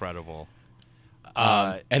 that's incredible.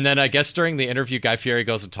 And then I guess during the interview, Guy Fieri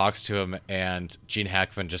goes and talks to him, and Gene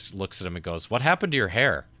Hackman just looks at him and goes, "What happened to your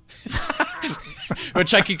hair?"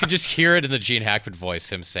 Which like you could just hear it in the Gene Hackman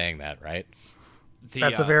voice, him saying that, right?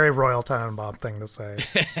 That's a very Royal Tenenbaum thing to say.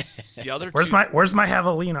 The other Where's my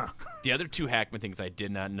javelina? the other two Hackman things I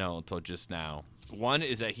did not know until just now. One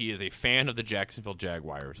is that he is a fan of the Jacksonville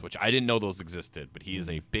Jaguars, which I didn't know those existed, but he is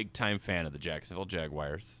a big time fan of the Jacksonville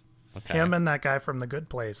Jaguars. Okay. Him and that guy from The Good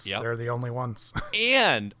Place. Yep. They're the only ones.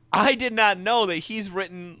 And I did not know that he's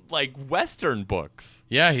written like Western books.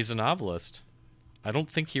 Yeah, he's a novelist. I don't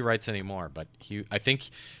think he writes anymore, but I think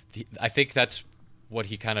that's what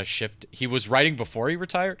he kind of shifted. He was writing before he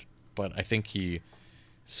retired, but I think he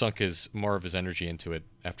sunk more of his energy into it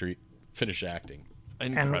after he finished acting.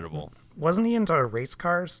 Incredible. Wasn't he into race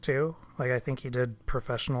cars too? Like I think he did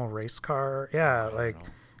professional race car. Yeah, like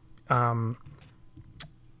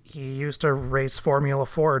he used to race Formula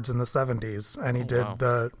Fords in the 70s, and he did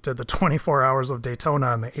wow. the 24 Hours of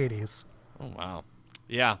Daytona in the 80s. Oh wow.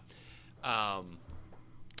 Yeah. He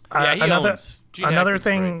Another owns. Gene another Hackman's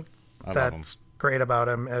thing I love that's great about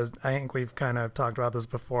him is I think we've kind of talked about this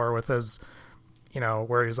before with his,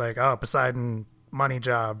 where he's like, oh, Poseidon money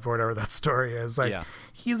job or whatever that story is. Like, Yeah.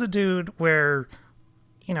 he's a dude where,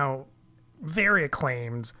 very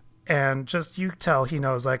acclaimed, and just you tell he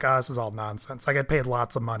knows like, this is all nonsense. I get paid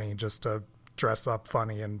lots of money just to dress up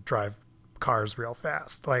funny and drive cars real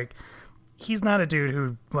fast. Like, he's not a dude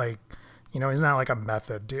who, like, he's not like a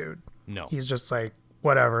method dude. No. He's just like,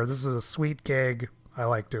 whatever, this is a sweet gig. I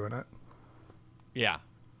like doing it. Yeah.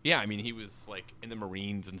 Yeah, I mean, he was, like, in the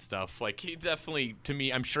Marines and stuff. Like, he definitely, to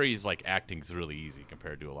me, I'm sure he's, like, acting's really easy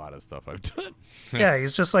compared to a lot of stuff I've done. Yeah,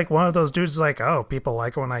 he's just like one of those dudes like, oh, people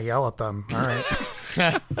like it when I yell at them. All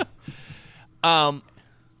right.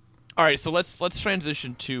 All right, so let's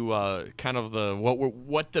transition to kind of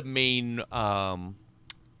what the main arching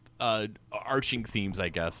themes, I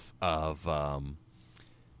guess, of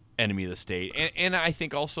Enemy of the State. And I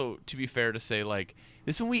think also, to be fair to say, like,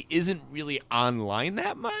 this movie isn't really online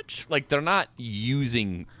that much. Like, they're not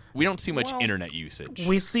using... We don't see much internet usage.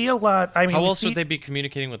 We see a lot. I mean, how else would they be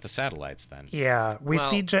communicating with the satellites then? Yeah, we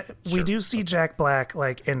do see Jack Black,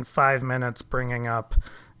 like, in 5 minutes bringing up,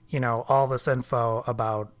 all this info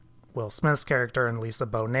about Will Smith's character and Lisa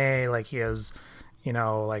Bonet. Like, he has,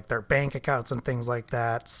 like, their bank accounts and things like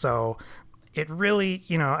that. So it really,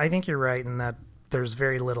 I think you're right in that there's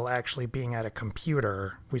very little actually being at a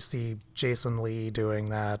computer. We see Jason Lee doing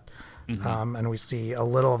that, and we see a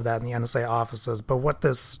little of that in the NSA offices. But what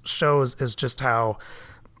this shows is just how,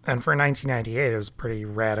 and for 1998, it was a pretty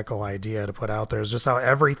radical idea to put out there, is just how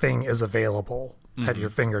everything is available at your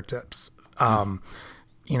fingertips. We have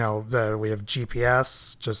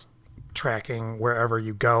GPS just tracking wherever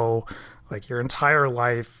you go. Like, your entire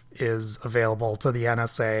life is available to the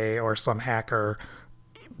NSA or some hacker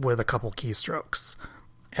with a couple keystrokes.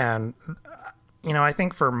 And, I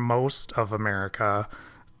think for most of America,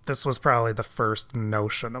 this was probably the first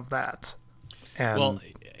notion of that. And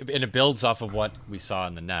and it builds off of what we saw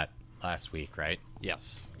in the net last week, right?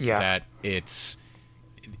 Yes. Yeah. That it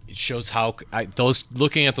shows how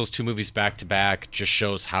looking at those two movies back to back just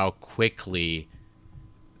shows how quickly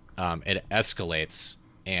it escalates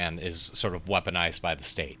and is sort of weaponized by the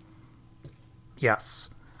state. Yes.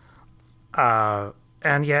 And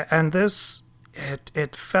this,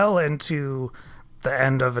 it fell into the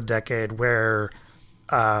end of a decade where,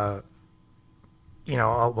 a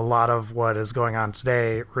lot of what is going on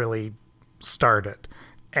today really started.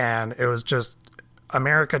 And it was just,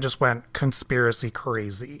 America just went conspiracy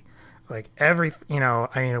crazy. Like, we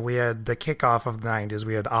had the kickoff of the 90s.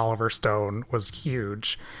 We had Oliver Stone was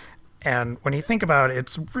huge. And when you think about it,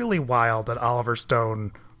 it's really wild that Oliver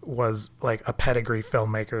Stone was like a pedigree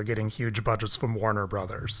filmmaker getting huge budgets from Warner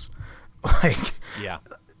Brothers. Like, yeah,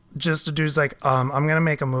 just a dude's like, I'm going to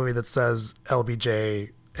make a movie that says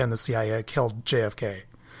LBJ and the CIA killed JFK.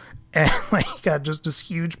 And, like, got just this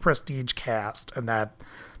huge prestige cast, and that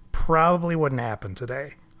probably wouldn't happen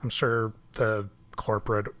today. I'm sure the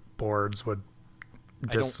corporate boards would I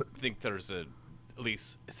don't think there's at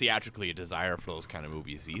least theatrically a desire for those kind of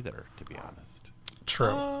movies either, to be honest.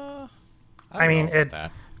 True. I mean,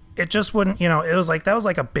 it just wouldn't, it was like, that was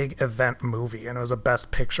like a big event movie, and it was a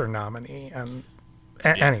Best Picture nominee. And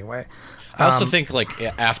anyway, I also think, like,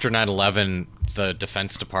 after 9/11, the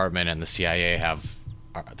Defense Department and the CIA have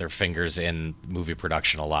their fingers in movie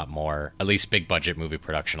production a lot more, at least big budget movie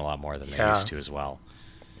production a lot more than they used to as well.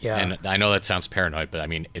 Yeah. And I know that sounds paranoid, but I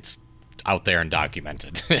mean, it's out there and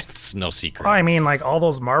documented. It's no secret. Well, I mean, like, all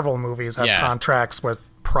those Marvel movies have contracts with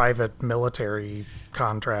private military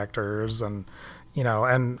contractors, and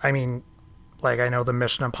and I mean, like, I know the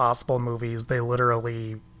Mission Impossible movies, they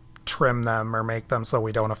literally trim them or make them so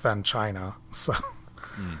we don't offend China. So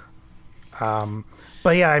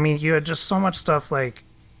but yeah, I mean, you had just so much stuff, like,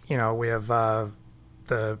 we have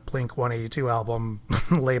the Blink 182 album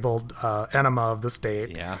labeled Enema of the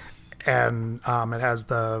State. Yes. And it has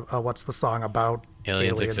the what's the song about?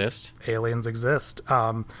 Aliens exist. Aliens exist.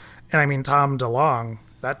 And I mean, Tom DeLonge,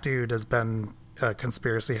 that dude has been a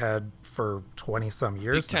conspiracy head for 20 some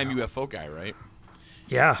years. Big time now. UFO guy, right?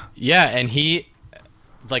 Yeah. Yeah, and he,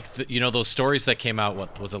 like, those stories that came out,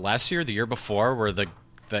 what was it, last year, the year before, where the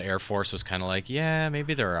Air Force was kind of like, yeah,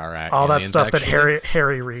 maybe there are all that stuff actually. that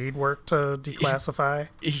Harry Reid worked to declassify.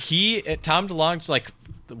 Tom DeLonge's, like,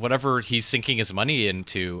 whatever he's sinking his money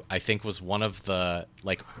into, I think was one of the,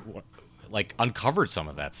 like uncovered some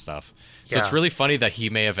of that stuff. So it's really funny that he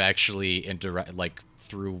may have actually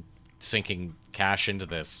through sinking cash into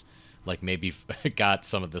this, like, maybe got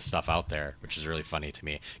some of this stuff out there, which is really funny to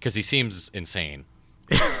me because he seems insane,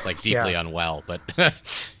 like, deeply unwell. But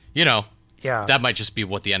that might just be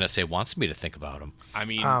what the NSA wants me to think about him. I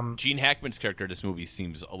mean, Gene Hackman's character in this movie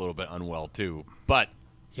seems a little bit unwell too, but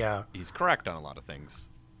he's correct on a lot of things.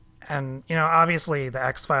 And, obviously the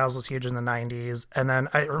X-Files was huge in the 90s. And then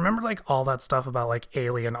I remember, like, all that stuff about, like,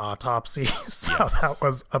 alien autopsies. So that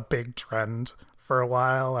was a big trend for a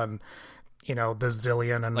while. And the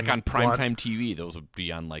zillion and Like on what. primetime TV, those would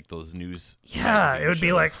be on like those news. Yeah, magazine it would be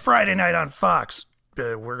shows. like Friday night on Fox.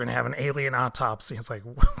 We're gonna have an alien autopsy. It's like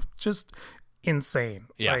just insane.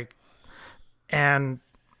 Yeah. Like, and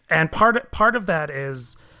part of that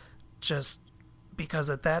is just because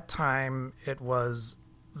at that time it was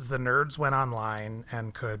the nerds went online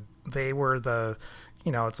and they were the,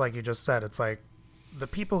 it's like you just said. It's like the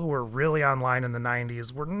people who were really online in the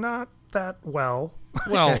 90s were not that well.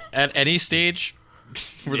 Well, at any stage,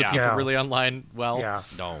 were the Yeah. people Yeah. really online? Well, Yeah.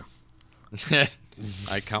 No.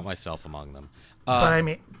 I count myself among them.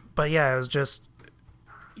 But yeah, it was just,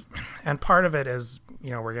 and part of it is,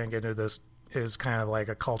 we're going to get into this, is kind of like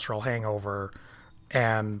a cultural hangover,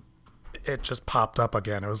 and it just popped up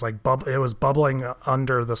again. It was like it was bubbling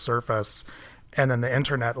under the surface, and then the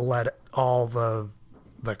internet let all the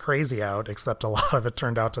crazy out, except a lot of it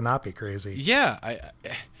turned out to not be crazy. Yeah,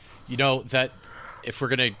 that if we're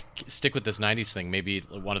gonna stick with this '90s thing, maybe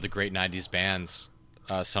one of the great '90s bands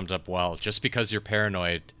summed up well. Just because you're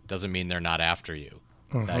paranoid doesn't mean they're not after you.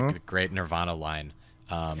 That great Nirvana line.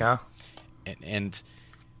 Yeah. And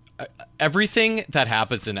everything that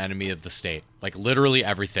happens in Enemy of the State, like literally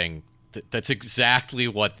everything, that's exactly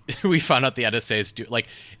what we found out the NSAs do. Like,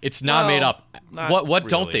 it's not made up. not What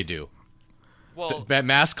don't really. they do? Well,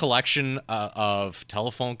 Mass collection of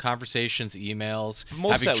telephone conversations, emails,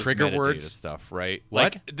 most having of that was trigger metadata words. stuff, right?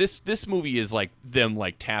 What? Like this movie is like them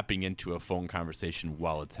like tapping into a phone conversation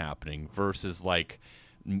while it's happening versus like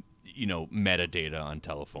metadata on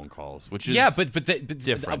telephone calls, which is But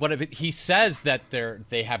different. he says that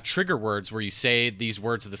they have trigger words where you say these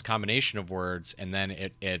words or this combination of words, and then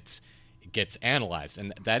it gets analyzed,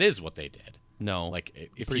 and that is what they did. No, Like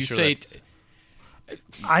if pretty you sure say. that's-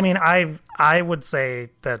 I mean, I would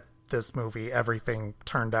say that this movie, everything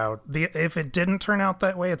turned out. If it didn't turn out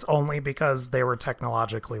that way, it's only because they were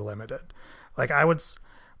technologically limited. Like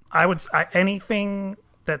anything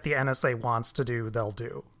that the NSA wants to do, they'll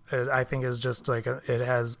do. I think is just like it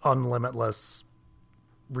has unlimitless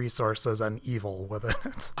resources and evil within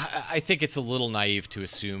it. I think it's a little naive to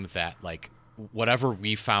assume that like whatever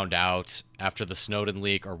we found out after the Snowden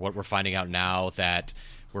leak, or what we're finding out now that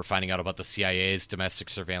we're finding out about the CIA's domestic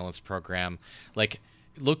surveillance program, like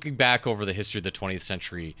looking back over the history of the 20th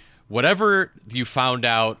century, whatever you found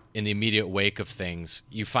out in the immediate wake of things,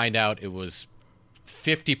 you find out it was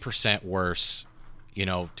 50% worse,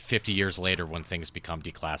 50 years later when things become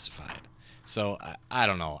declassified. So I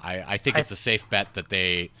don't know. I think it's a safe bet that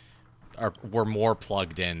they were more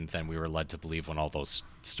plugged in than we were led to believe when all those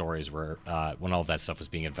stories were, when all of that stuff was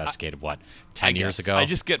being investigated, 10 years ago? I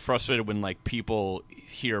just get frustrated when like people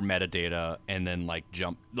hear metadata and then like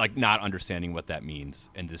jump, like not understanding what that means,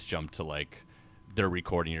 and just jump to like they're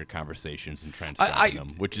recording your conversations and transcribing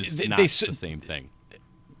them, which is not the same thing.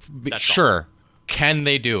 That's sure. Can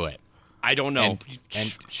they do it? I don't know.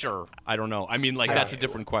 And Sure, I don't know. I mean, like that's a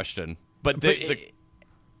different question. But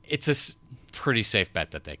it's a pretty safe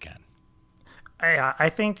bet that they can. I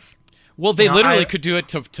think. Well, they literally could do it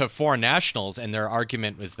to foreign nationals, and their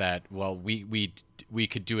argument was that, well, we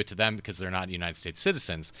could do it to them because they're not United States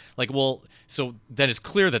citizens. Like, well, so then it's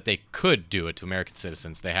clear that they could do it to American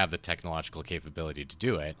citizens. They have the technological capability to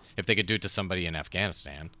do it. If they could do it to somebody in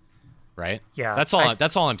Afghanistan, right? Yeah, That's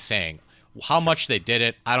all I'm saying. How much they did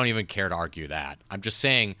it, I don't even care to argue that. I'm just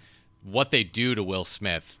saying what they do to Will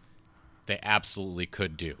Smith, they absolutely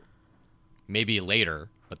could do. Maybe later,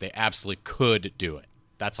 but they absolutely could do it.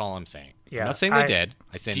 That's all I'm saying. Yeah, I'm not saying they did.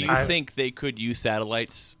 do you think they could use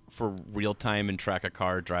satellites for real time and track a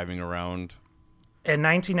car driving around? In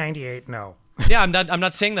 1998, no. Yeah, I'm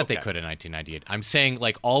not saying that they could in 1998. I'm saying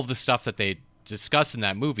like all of the stuff that they discussed in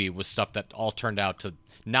that movie was stuff that all turned out to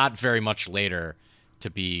not very much later to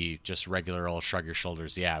be just regular old shrug your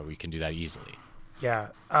shoulders. Yeah, we can do that easily. Yeah.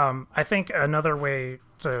 I think another way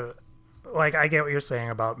to, like, I get what you're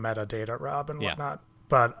saying about metadata, Rob, and whatnot.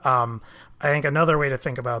 But I think another way to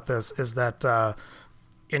think about this is that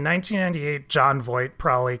in 1998, John Voight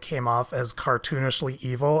probably came off as cartoonishly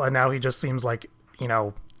evil, and now he just seems like,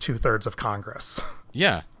 2/3 of Congress.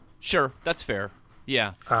 Yeah. Sure, that's fair.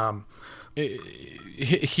 Yeah.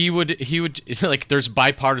 He would like there's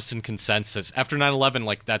bipartisan consensus after 9/11,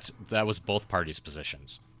 like that was both parties'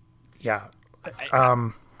 positions. Yeah.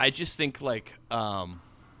 I just think like I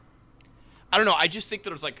don't know. I just think that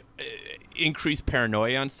there's like increased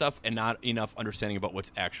paranoia on stuff and not enough understanding about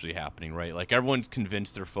what's actually happening, right? Like everyone's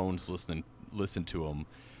convinced their phones listen to them,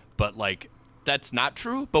 but like that's not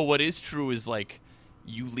true. But what is true is like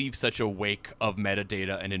you leave such a wake of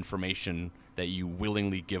metadata and information that you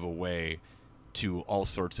willingly give away to all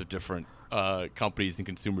sorts of different companies and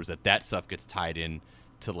consumers that stuff gets tied in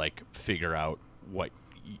to like figure out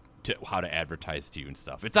how to advertise to you and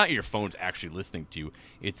stuff. It's not your phone's actually listening to you.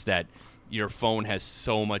 It's that your phone has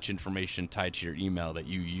so much information tied to your email that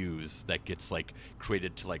you use that gets like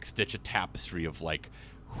created to like stitch a tapestry of like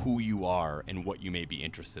who you are and what you may be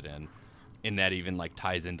interested in. And that even like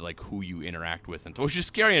ties into like who you interact with, and which is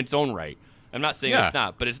scary in its own right. I'm not saying it's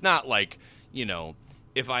not, but it's not like, you know,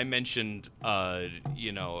 if I mentioned,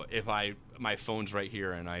 if my phone's right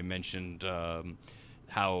here and I mentioned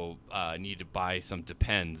how I need to buy some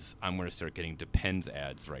Depends, I'm going to start getting Depends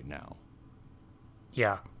ads right now.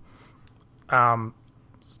 Yeah.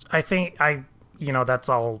 I think that's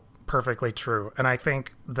all perfectly true. And I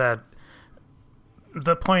think that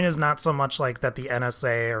the point is not so much like that the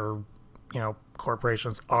NSA or,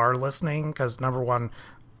 corporations are listening, because number one,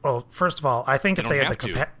 well, first of all, I think if they had the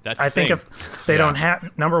capacity, I think if they don't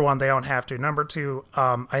have, number one, they don't have to. Number two,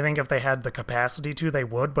 I think if they had the capacity to, they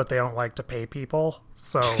would, but they don't like to pay people.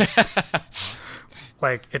 So,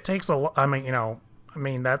 like, it takes I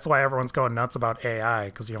mean, that's why everyone's going nuts about AI,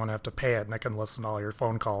 because you don't have to pay it and it can listen to all your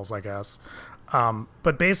phone calls, I guess.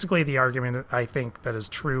 But basically, the argument I think that is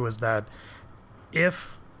true is that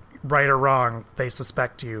if, right or wrong, they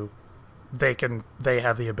suspect you, they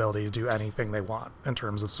have the ability to do anything they want in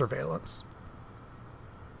terms of surveillance.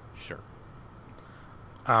 Sure.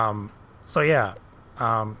 So yeah,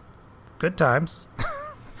 good times.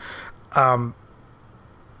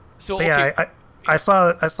 So okay. Yeah, I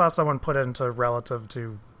saw someone put into relative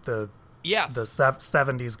to the the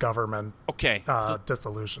 70s government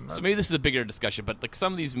disillusionment. So maybe this is a bigger discussion, but like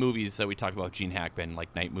some of these movies that we talked about, Gene Hackman,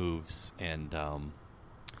 like Night Moves and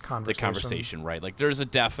The Conversation, right? Like there's a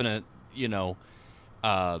definite,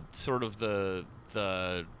 sort of the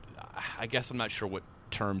I guess I'm not sure what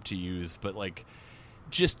term to use, but like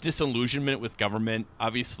just disillusionment with government.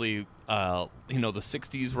 Obviously, the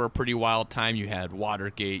 60s were a pretty wild time. You had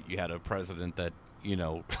Watergate. You had a president that,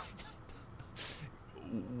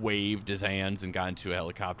 waved his hands and got into a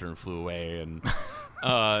helicopter and flew away. And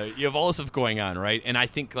you have all this stuff going on, right? And I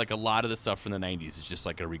think like a lot of the stuff from the 90s is just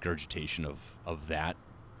like a regurgitation of that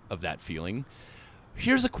feeling.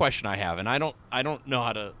 Here's a question I have, and I don't know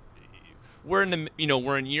how to. We're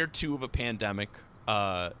in year 2 of a pandemic.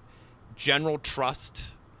 General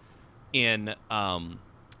trust in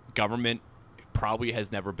government probably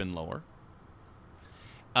has never been lower.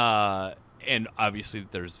 And obviously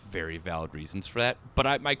there's very valid reasons for that.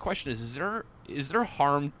 But my question is there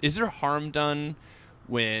harm done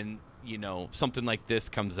when, something like this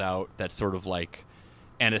comes out that's sort of like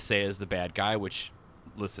NSA is the bad guy, which,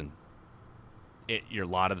 listen, a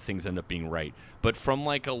lot of the things end up being right. But from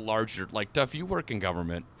like a larger, like, Duff, you work in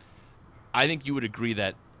government, I think you would agree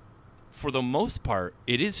that for the most part,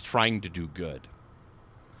 it is trying to do good.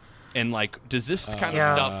 And like, does this kind of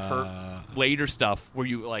stuff hurt later stuff where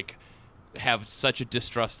you like have such a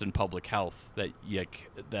distrust in public health that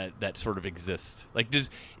that sort of exists? Like, does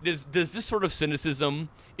this sort of cynicism,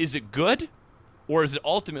 is it good or is it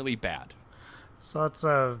ultimately bad? So it's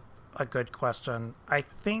a good question. I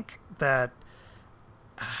think that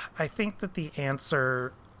the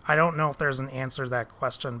answer, I don't know if there's an answer to that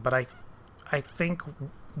question, but I think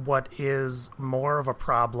what is more of a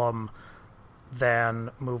problem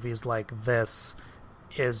than movies like this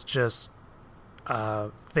is just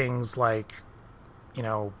things like,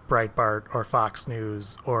 Breitbart or Fox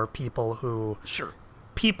News or people who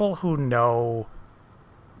know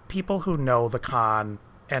the con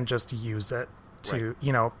and just use it to,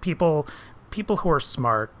 right. People who are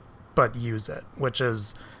smart but use it, which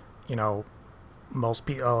is, most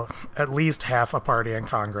people, at least half a party in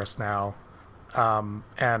Congress now.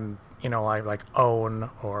 And like OWN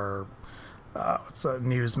or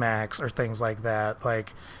Newsmax or things like that,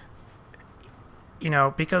 like,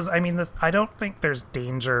 because I mean, I don't think there's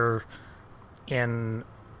danger in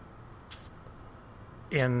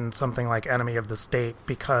something like Enemy of the State,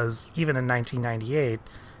 because even in 1998,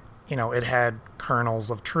 it had kernels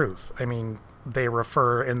of truth. I mean, they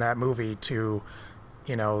refer in that movie to,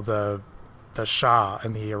 the Shah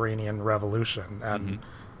and the Iranian Revolution, and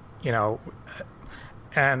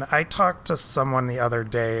and I talked to someone the other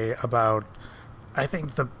day about, I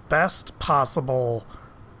think the best possible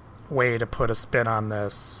way to put a spin on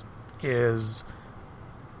this is,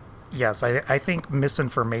 yes, I think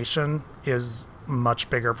misinformation is much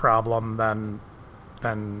bigger problem than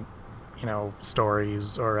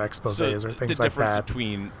stories or exposés or things like that. The difference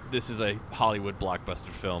between this is a Hollywood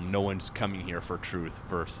blockbuster film, no one's coming here for truth,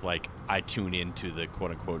 versus like I tune into the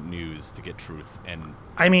quote unquote news to get truth. And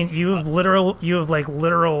I mean, you have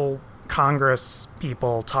literal Congress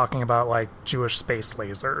people talking about like Jewish space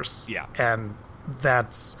lasers. Yeah. And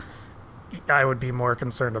that's I would be more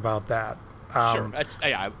concerned about that. Sure,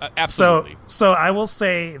 absolutely. So I will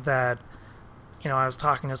say that, I was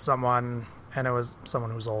talking to someone, and it was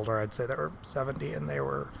someone who's older. I'd say they were 70, and they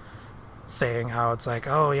were saying how it's like,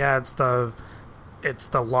 oh yeah, it's the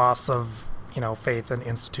loss of faith in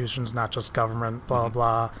institutions, not just government, blah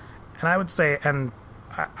blah. And I would say, and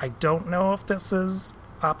I don't know if this is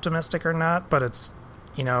optimistic or not, but it's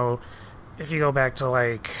if you go back to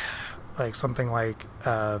like something like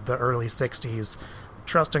the early 60s,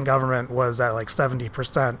 trust in government was at like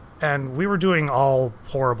 70%, and we were doing all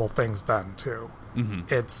horrible things then too.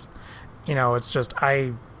 Mm-hmm. It's it's just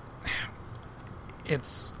I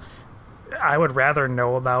would rather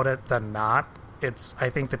know about it than not. I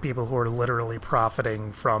think the people who are literally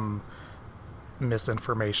profiting from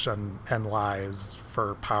misinformation and lies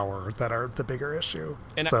for power that are the bigger issue.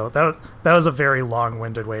 And so that was a very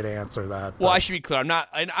long-winded way to answer that. Well, I should be clear.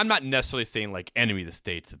 I'm not necessarily saying like Enemy of the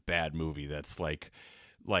State's a bad movie that's like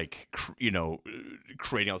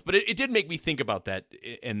creating else, but it did make me think about that.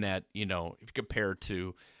 In that if you compare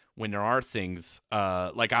to when there are things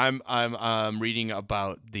like I'm reading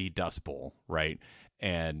about the Dust Bowl, right?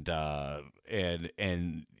 And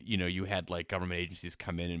you had like government agencies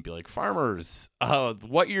come in and be like, farmers,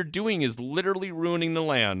 what you're doing is literally ruining the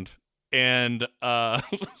land, and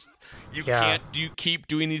you keep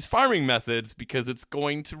doing these farming methods because it's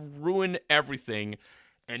going to ruin everything,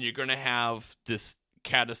 and you're going to have this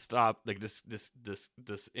catastrophic, like this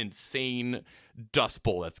insane Dust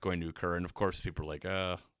Bowl that's going to occur. And of course, people are like,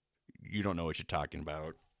 you don't know what you're talking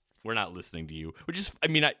about. We're not listening to you. Which is,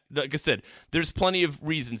 like I said, there's plenty of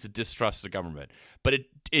reasons to distrust the government, but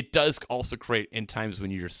it does also create in times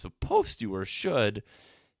when you're supposed to or should,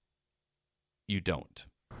 you don't.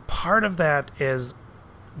 Part of that is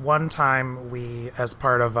one time we, as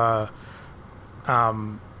part of a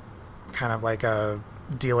kind of like a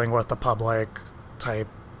dealing with the public type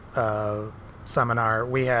seminar,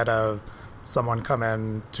 we had someone come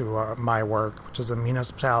in to my work, which is a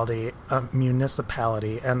municipality,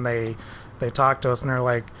 and they talked to us, and they're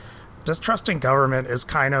like, distrusting government is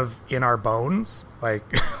kind of in our bones. Like,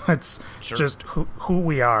 it's Sure. just who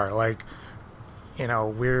we are. Like,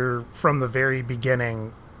 we're from the very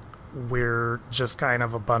beginning, we're just kind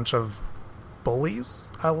of a bunch of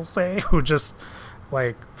bullies, I will say, who just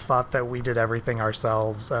like thought that we did everything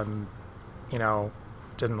ourselves, and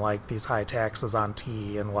didn't like these high taxes on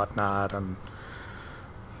tea and whatnot. And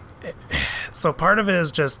so part of it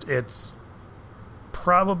is just, it's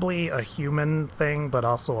probably a human thing, but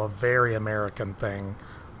also a very American thing.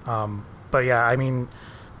 But yeah,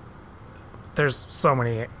 there's so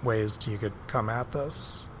many ways you could come at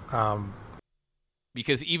this.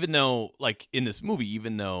 Because even though, like in this movie,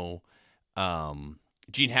 even though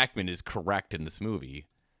Gene Hackman is correct in this movie,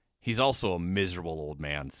 he's also a miserable old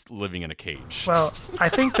man living in a cage. Well, I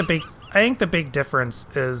think the big difference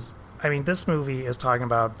is, this movie is talking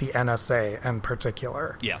about the NSA in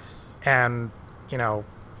particular. Yes. And,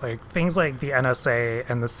 like things like the NSA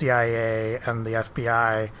and the CIA and the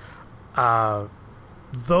FBI,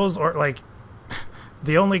 those are like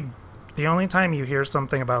the only time you hear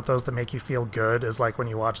something about those that make you feel good is like when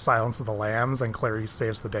you watch Silence of the Lambs and Clarice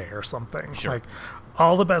Saves the Day or something. Sure. Like,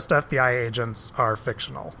 all the best FBI agents are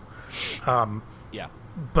fictional. Yeah.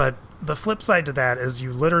 But the flip side to that is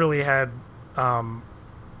you literally had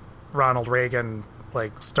Ronald Reagan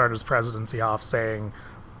like start his presidency off saying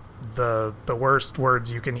the worst words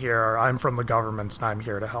you can hear are, "I'm from the government and I'm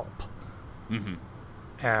here to help." Mm-hmm.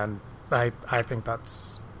 And I think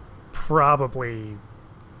that's probably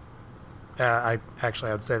I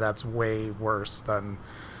would say that's way worse than,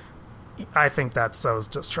 I think that sows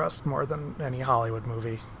distrust more than any Hollywood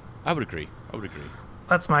movie. I would agree.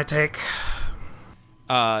 That's my take.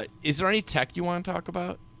 Is there any tech you want to talk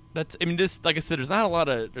about? This, like I said, there's not a lot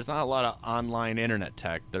of online internet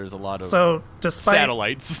tech. There's a lot of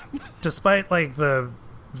satellites. Despite like the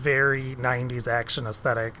very 90s action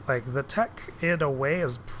aesthetic, like the tech in a way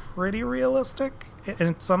is pretty realistic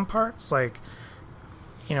in some parts. Like,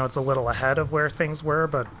 it's a little ahead of where things were,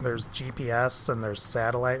 but there's GPS and there's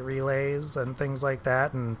satellite relays and things like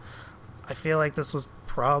that. And I feel like this was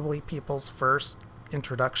probably people's first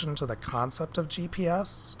introduction to the concept of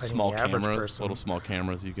GPS. Small cameras, little small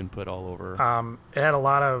cameras you can put all over. It had a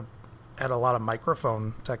lot of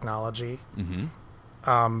microphone technology. Mm-hmm.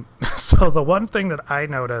 So the one thing that I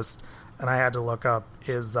noticed, and I had to look up,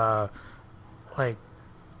 is like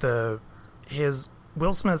his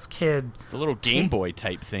Will Smith's kid, the little Game Boy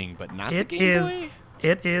type thing, but not the Game Boy.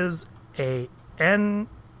 It is it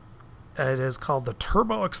is called the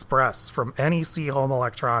Turbo Express from NEC Home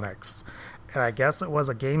Electronics. and I guess it was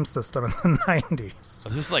a game system in the 90s. So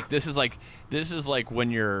this is like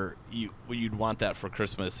when you'd want that for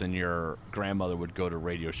Christmas, and your grandmother would go to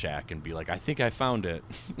Radio Shack and be like, "I think I found it."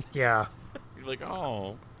 Yeah. You're like,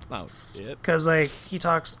 "Oh, it's not it." Because like he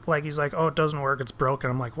talks like he's like, "Oh, it doesn't work. It's broken."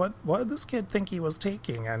 I'm like, "What? What did this kid think he was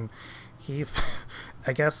taking?" And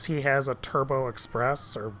I guess he has a Turbo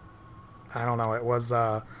Express, or I don't know. It was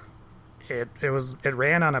it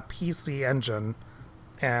ran on a PC engine,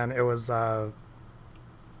 and it was a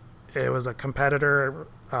competitor.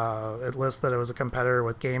 It lists that it was a competitor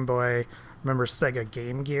with Game Boy. Remember Sega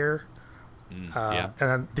Game Gear? Yeah. And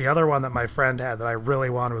then the other one that my friend had that I really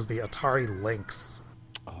wanted was the Atari Lynx.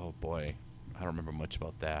 Oh boy, I don't remember much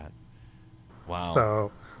about that.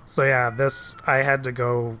 Wow. So yeah, this I had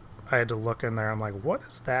to look in there. I'm like, what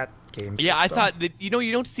is that game system? Yeah, I thought that you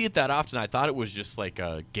don't see it that often. I thought it was just like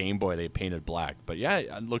a Game Boy they painted black. But yeah,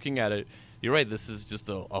 I'm looking at it. You're right. This is just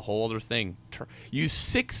a whole other thing. Use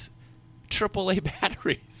 6 AAA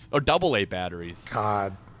batteries or AA batteries.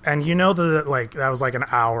 God, and you know that like that was like an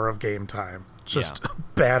hour of game time. Just a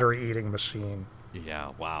battery eating machine.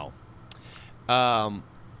 Yeah. Wow.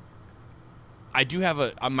 I do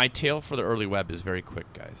have my tale for the early web is very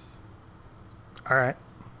quick, guys. All right.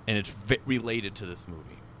 And it's related to this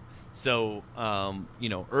movie. So,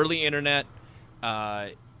 early internet,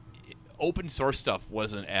 open source stuff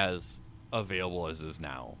wasn't as available as is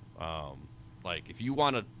now. Like if you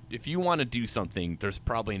want to do something, there's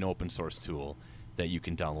probably an open source tool that you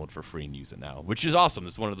can download for free and use it now, which is awesome.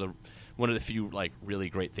 It's one of the few like really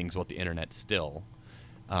great things about the internet still,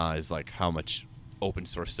 is like how much open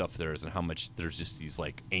source stuff there is and how much there's just these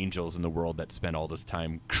like angels in the world that spend all this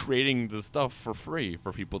time creating the stuff for free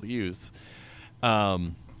for people to use.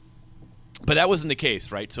 But that wasn't the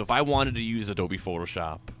case, right? So if I wanted to use Adobe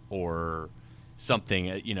Photoshop or something,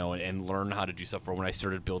 and learn how to do stuff, for when I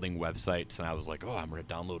started building websites and I was like, oh, I'm going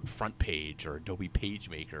to download Front Page or Adobe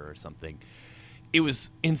PageMaker or something, it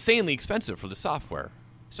was insanely expensive for the software,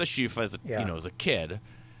 especially if as a kid.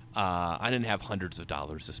 I didn't have hundreds of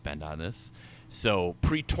dollars to spend on this. So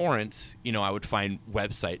pre-torrents, I would find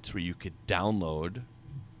websites where you could download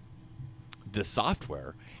the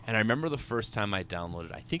software. And I remember the first time I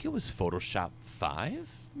downloaded, I think it was Photoshop 5,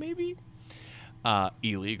 maybe?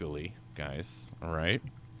 Illegally, guys, all right?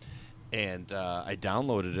 And I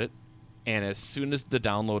downloaded it, and as soon as the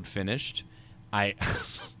download finished, I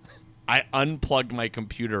unplugged my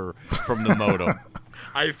computer from the modem.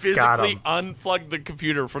 I physically unplugged the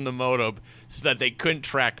computer from the modem so that they couldn't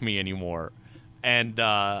track me anymore. And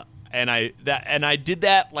I did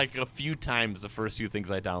that like a few times the first few things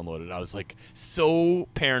I downloaded. I was like so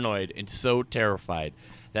paranoid and so terrified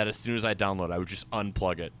that as soon as I download, I would just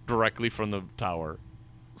unplug it directly from the tower.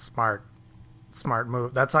 Smart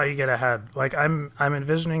move. That's how you get ahead. Like I'm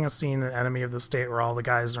envisioning a scene in Enemy of the State where all the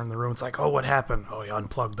guys are in the room. It's like, oh, what happened? Oh, you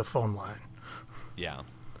unplugged the phone line. Yeah.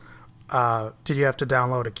 Did you have to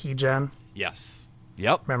download a keygen? Yes.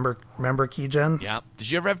 Yep. Remember keygens? Yeah. Did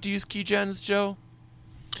you ever have to use keygens, Joe?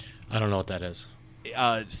 I don't know what that is.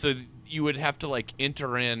 So you would have to like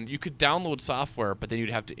enter in. You could download software, but then you'd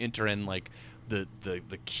have to enter in like the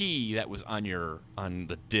key that was on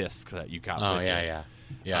the disk that you got. Oh with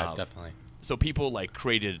yeah. Definitely. So people like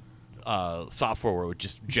created software where it would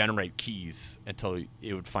just generate keys until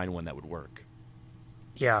it would find one that would work.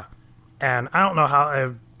 Yeah, and I don't know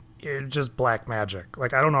how it just black magic.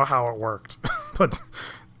 Like I don't know how it worked, but.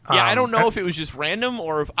 Yeah, I don't know if it was just random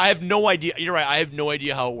or if I have no idea. You're right. I have no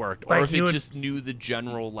idea how it worked, or if it just knew the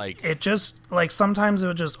general like. It just like sometimes it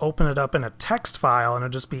would just open it up in a text file and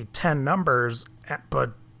it'd just be 10 numbers,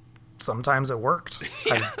 but sometimes it worked.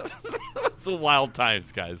 Yeah. It's wild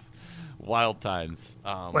times, guys. Wild times.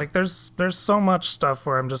 Like there's so much stuff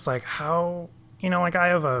where I'm just like, how like I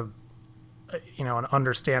have an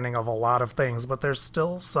understanding of a lot of things, but there's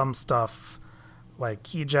still some stuff like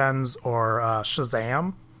keygens or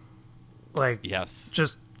Shazam. Like, yes,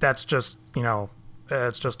 that's just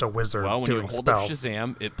it's just a wizard when doing you hold spells. Up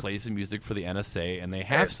Shazam, it plays the music for the NSA, and they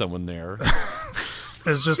have someone there.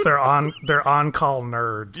 It's just their on-call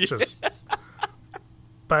nerd. Just,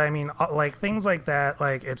 but I mean, like things like that.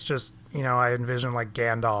 Like it's just I envision like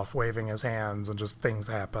Gandalf waving his hands and just things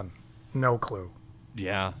happen. No clue.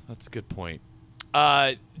 Yeah, that's a good point.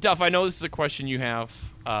 Duff, I know this is a question you have.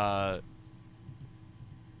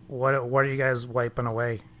 What are you guys wiping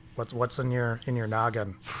away? What's in your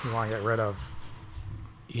noggin you want to get rid of?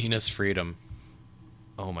 Enos Freedom.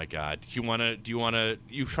 Oh my God! You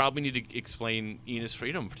probably need to explain Enos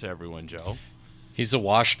Freedom to everyone, Joe. He's a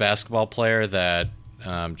washed basketball player that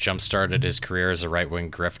jump-started his career as a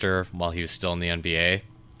right-wing grifter while he was still in the NBA,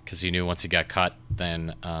 because he knew once he got cut,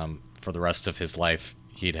 then for the rest of his life,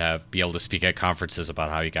 he'd be able to speak at conferences about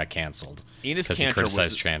how he got canceled Enos because he Kanter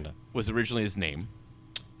criticized Chanda. was originally his name.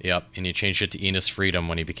 Yep, and he changed it to Enos Freedom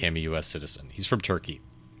when he became a U.S. citizen. He's from Turkey.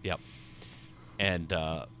 Yep. And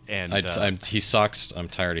he sucks. I'm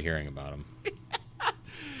tired of hearing about him.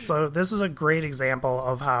 So this is a great example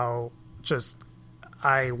of how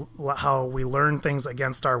how we learn things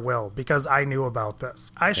against our will, because I knew about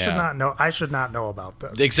this. I should not know about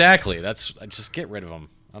this. Exactly. Just get rid of him.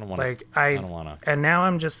 I don't want to. I don't want to. And now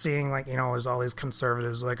I'm just seeing, like, there's all these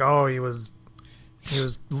conservatives like, oh, he was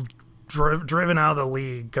driven out of the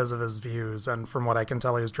league because of his views, and from what I can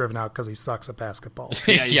tell, he was driven out because he sucks at basketball.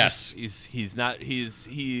 Yeah, yes, he's not. His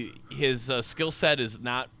skill set is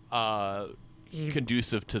not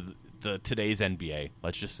conducive to today's NBA.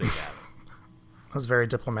 Let's just say that. That was very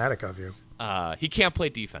diplomatic of you. He can't play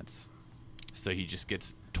defense, so he just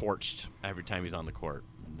gets torched every time he's on the court.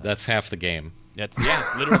 That's half the game. That's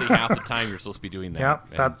literally half the time you're supposed to be doing that.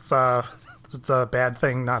 Yeah, it's a bad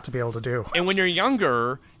thing not to be able to do. And when you're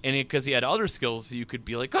younger, and because he had other skills, you could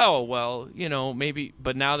be like, oh, well, maybe.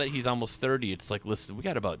 But now that he's almost 30, it's like, listen, we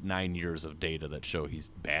got about 9 years of data that show he's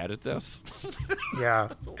bad at this. Yeah,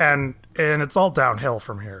 and it's all downhill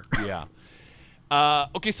from here. Yeah.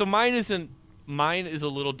 Okay, so mine is a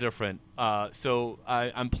little different. So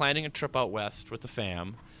I'm planning a trip out west with the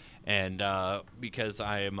fam, and because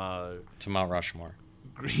I am to Mount Rushmore.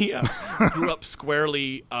 Yeah, grew up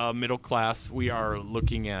squarely middle class. We are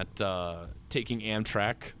looking at taking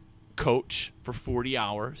Amtrak coach for 40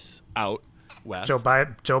 hours out west. Joe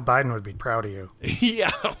Biden would be proud of you.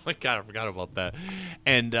 Yeah. Oh my God, I forgot about that.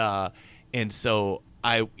 And so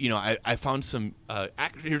I found some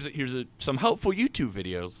here's some helpful YouTube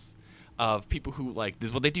videos of people who, like,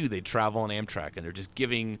 this is what they do. They travel on Amtrak, and they're just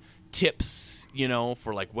giving tips,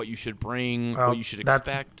 for like what you should bring, what you should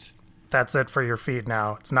expect. That's it for your feed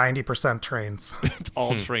now. It's 90% trains. It's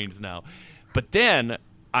all trains now. But then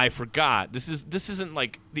I forgot. This isn't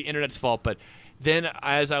like the internet's fault, but then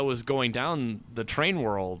as I was going down the train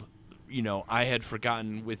world, I had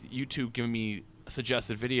forgotten, with YouTube giving me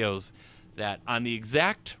suggested videos, that on the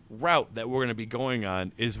exact route that we're going to be going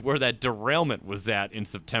on is where that derailment was at in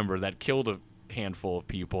September that killed a handful of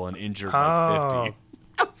people and injured like 50.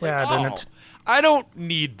 I was like, I don't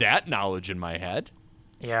need that knowledge in my head.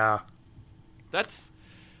 Yeah. That's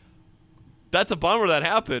a bummer that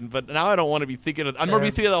happened, but now I don't want to be thinking of. I'm going to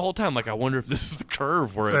be thinking the whole time, like, I wonder if this is the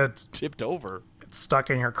curve where it's tipped over. It's stuck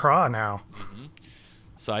in your craw now. Mm-hmm.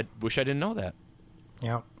 So I wish I didn't know that.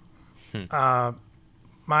 Yep.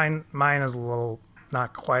 Mine is a little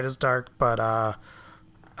not quite as dark, but I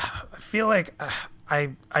feel like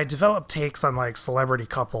I develop takes on, like, celebrity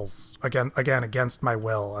couples again against my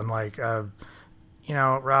will, and like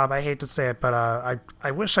Rob, I hate to say it, but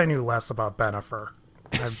I wish I knew less about Bennifer.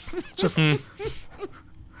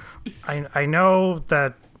 I know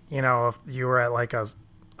that if you were at like a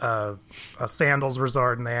sandals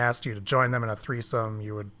resort and they asked you to join them in a threesome,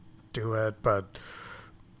 you would do it, but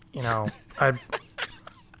I.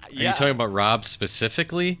 Are you talking about Rob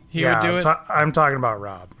specifically? He would do it? I'm talking about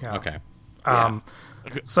Rob. Yeah. Okay.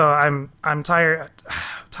 So I'm tired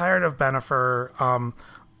of Bennifer. I'm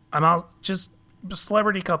out just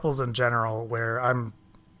celebrity couples in general, where I'm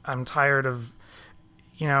tired of,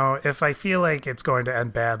 if I feel like it's going to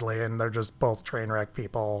end badly and they're just both train wreck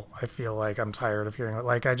people, I feel like I'm tired of hearing it.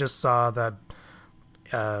 Like, I just saw that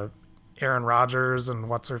Aaron Rodgers and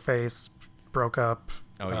what's her face broke up.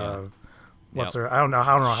 Oh yeah. What's her? I don't know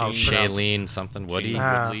how to pronounce it. Shailene something Woody.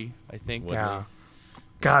 Woodley, I think. Yeah.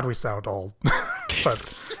 God, we sound old. But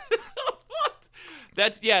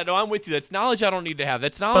I'm with you. That's knowledge I don't need to have.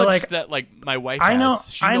 That's knowledge that, like, my wife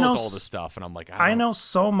has. She knows all this stuff, and I'm like, I know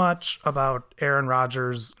so much about Aaron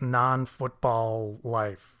Rodgers' non-football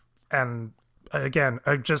life, and again,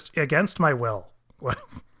 just against my will.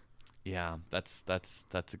 Yeah, that's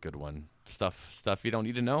a good one. Stuff you don't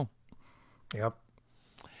need to know. Yep.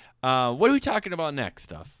 What are we talking about next,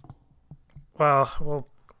 Stuff? Well,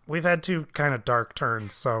 we've had two kind of dark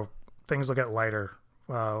turns, so things will get lighter.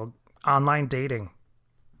 Online dating.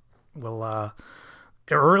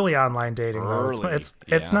 Early online dating, though.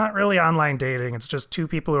 It's not really online dating. It's just two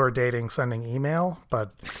people who are dating sending email,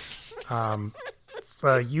 but it's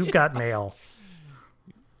You've Got Mail.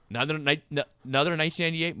 Another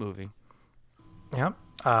 1998 movie. Yep.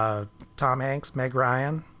 Tom Hanks, Meg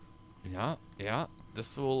Ryan. Yeah.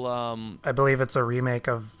 This will. I believe it's a remake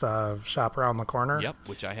of Shop Around the Corner. Yep,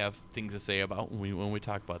 which I have things to say about when we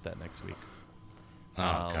talk about that next week.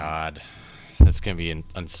 Oh God, that's gonna be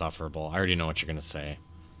insufferable. I already know what you're gonna say.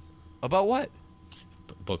 About what?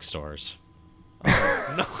 Bookstores.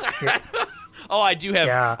 No. Oh, I do have.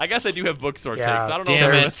 Yeah. I guess I do have bookstore Yeah. takes. I don't know.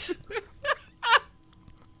 Damn if it.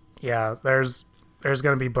 Yeah, there's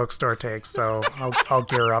going to be bookstore takes, so I'll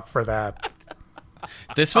gear up for that.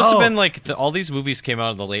 This must have been like all these movies came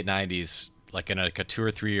out in the late '90s, like in a 2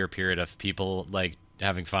 or 3 year period of people like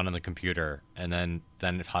having fun on the computer, and then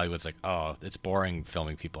Hollywood's like, oh, it's boring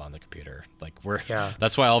filming people on the computer. Like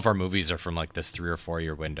that's why all of our movies are from like this 3 or 4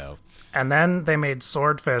 year window. And then they made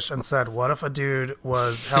Swordfish and said, what if a dude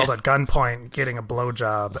was held at gunpoint getting a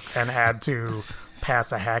blowjob and had to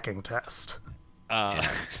pass a hacking test?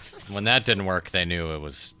 When that didn't work, they knew it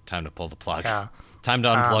was time to pull the plug. Yeah. Time to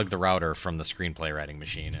unplug the router from the screenplay writing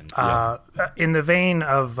machine. And In the vein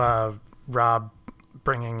of Rob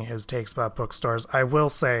bringing his takes about bookstores, I will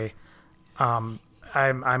say I'm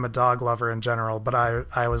a dog lover in general, but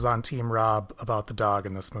I was on Team Rob about the dog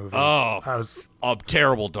in this movie. Oh, I was a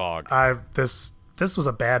terrible dog. This was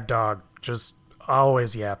a bad dog, just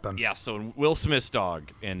always yapping. Yeah. So Will Smith's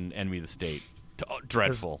dog in Enemy of the State,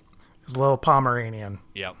 dreadful. His little Pomeranian.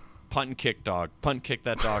 Yep. Punt and kick dog. Punt and kick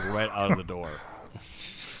that dog right out of the door.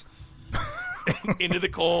 Into the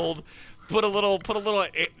cold.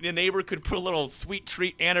 The neighbor could put a little sweet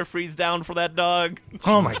treat antifreeze down for that dog.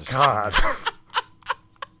 Oh my God.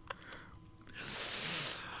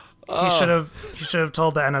 He should have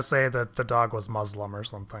told the NSA that the dog was Muslim or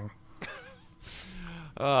something.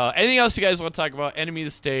 Anything else you guys want to talk about? Enemy of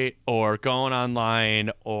the State or Going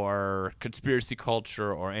Online or conspiracy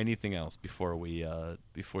culture or anything else before we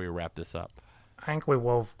wrap this up? I think we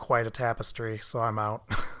wove quite a tapestry, so I'm out.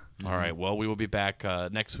 All right. Well, we will be back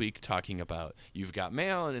next week talking about You've Got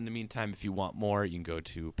Mail. And in the meantime, if you want more, you can go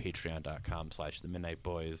to patreon.com/The Midnight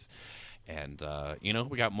Boys. And,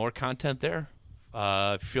 we got more content there.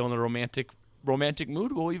 If you're feeling a romantic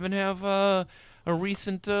mood, we'll even have a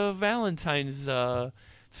recent Valentine's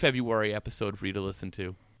February episode for you to listen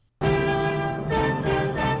to.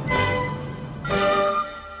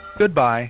 Goodbye.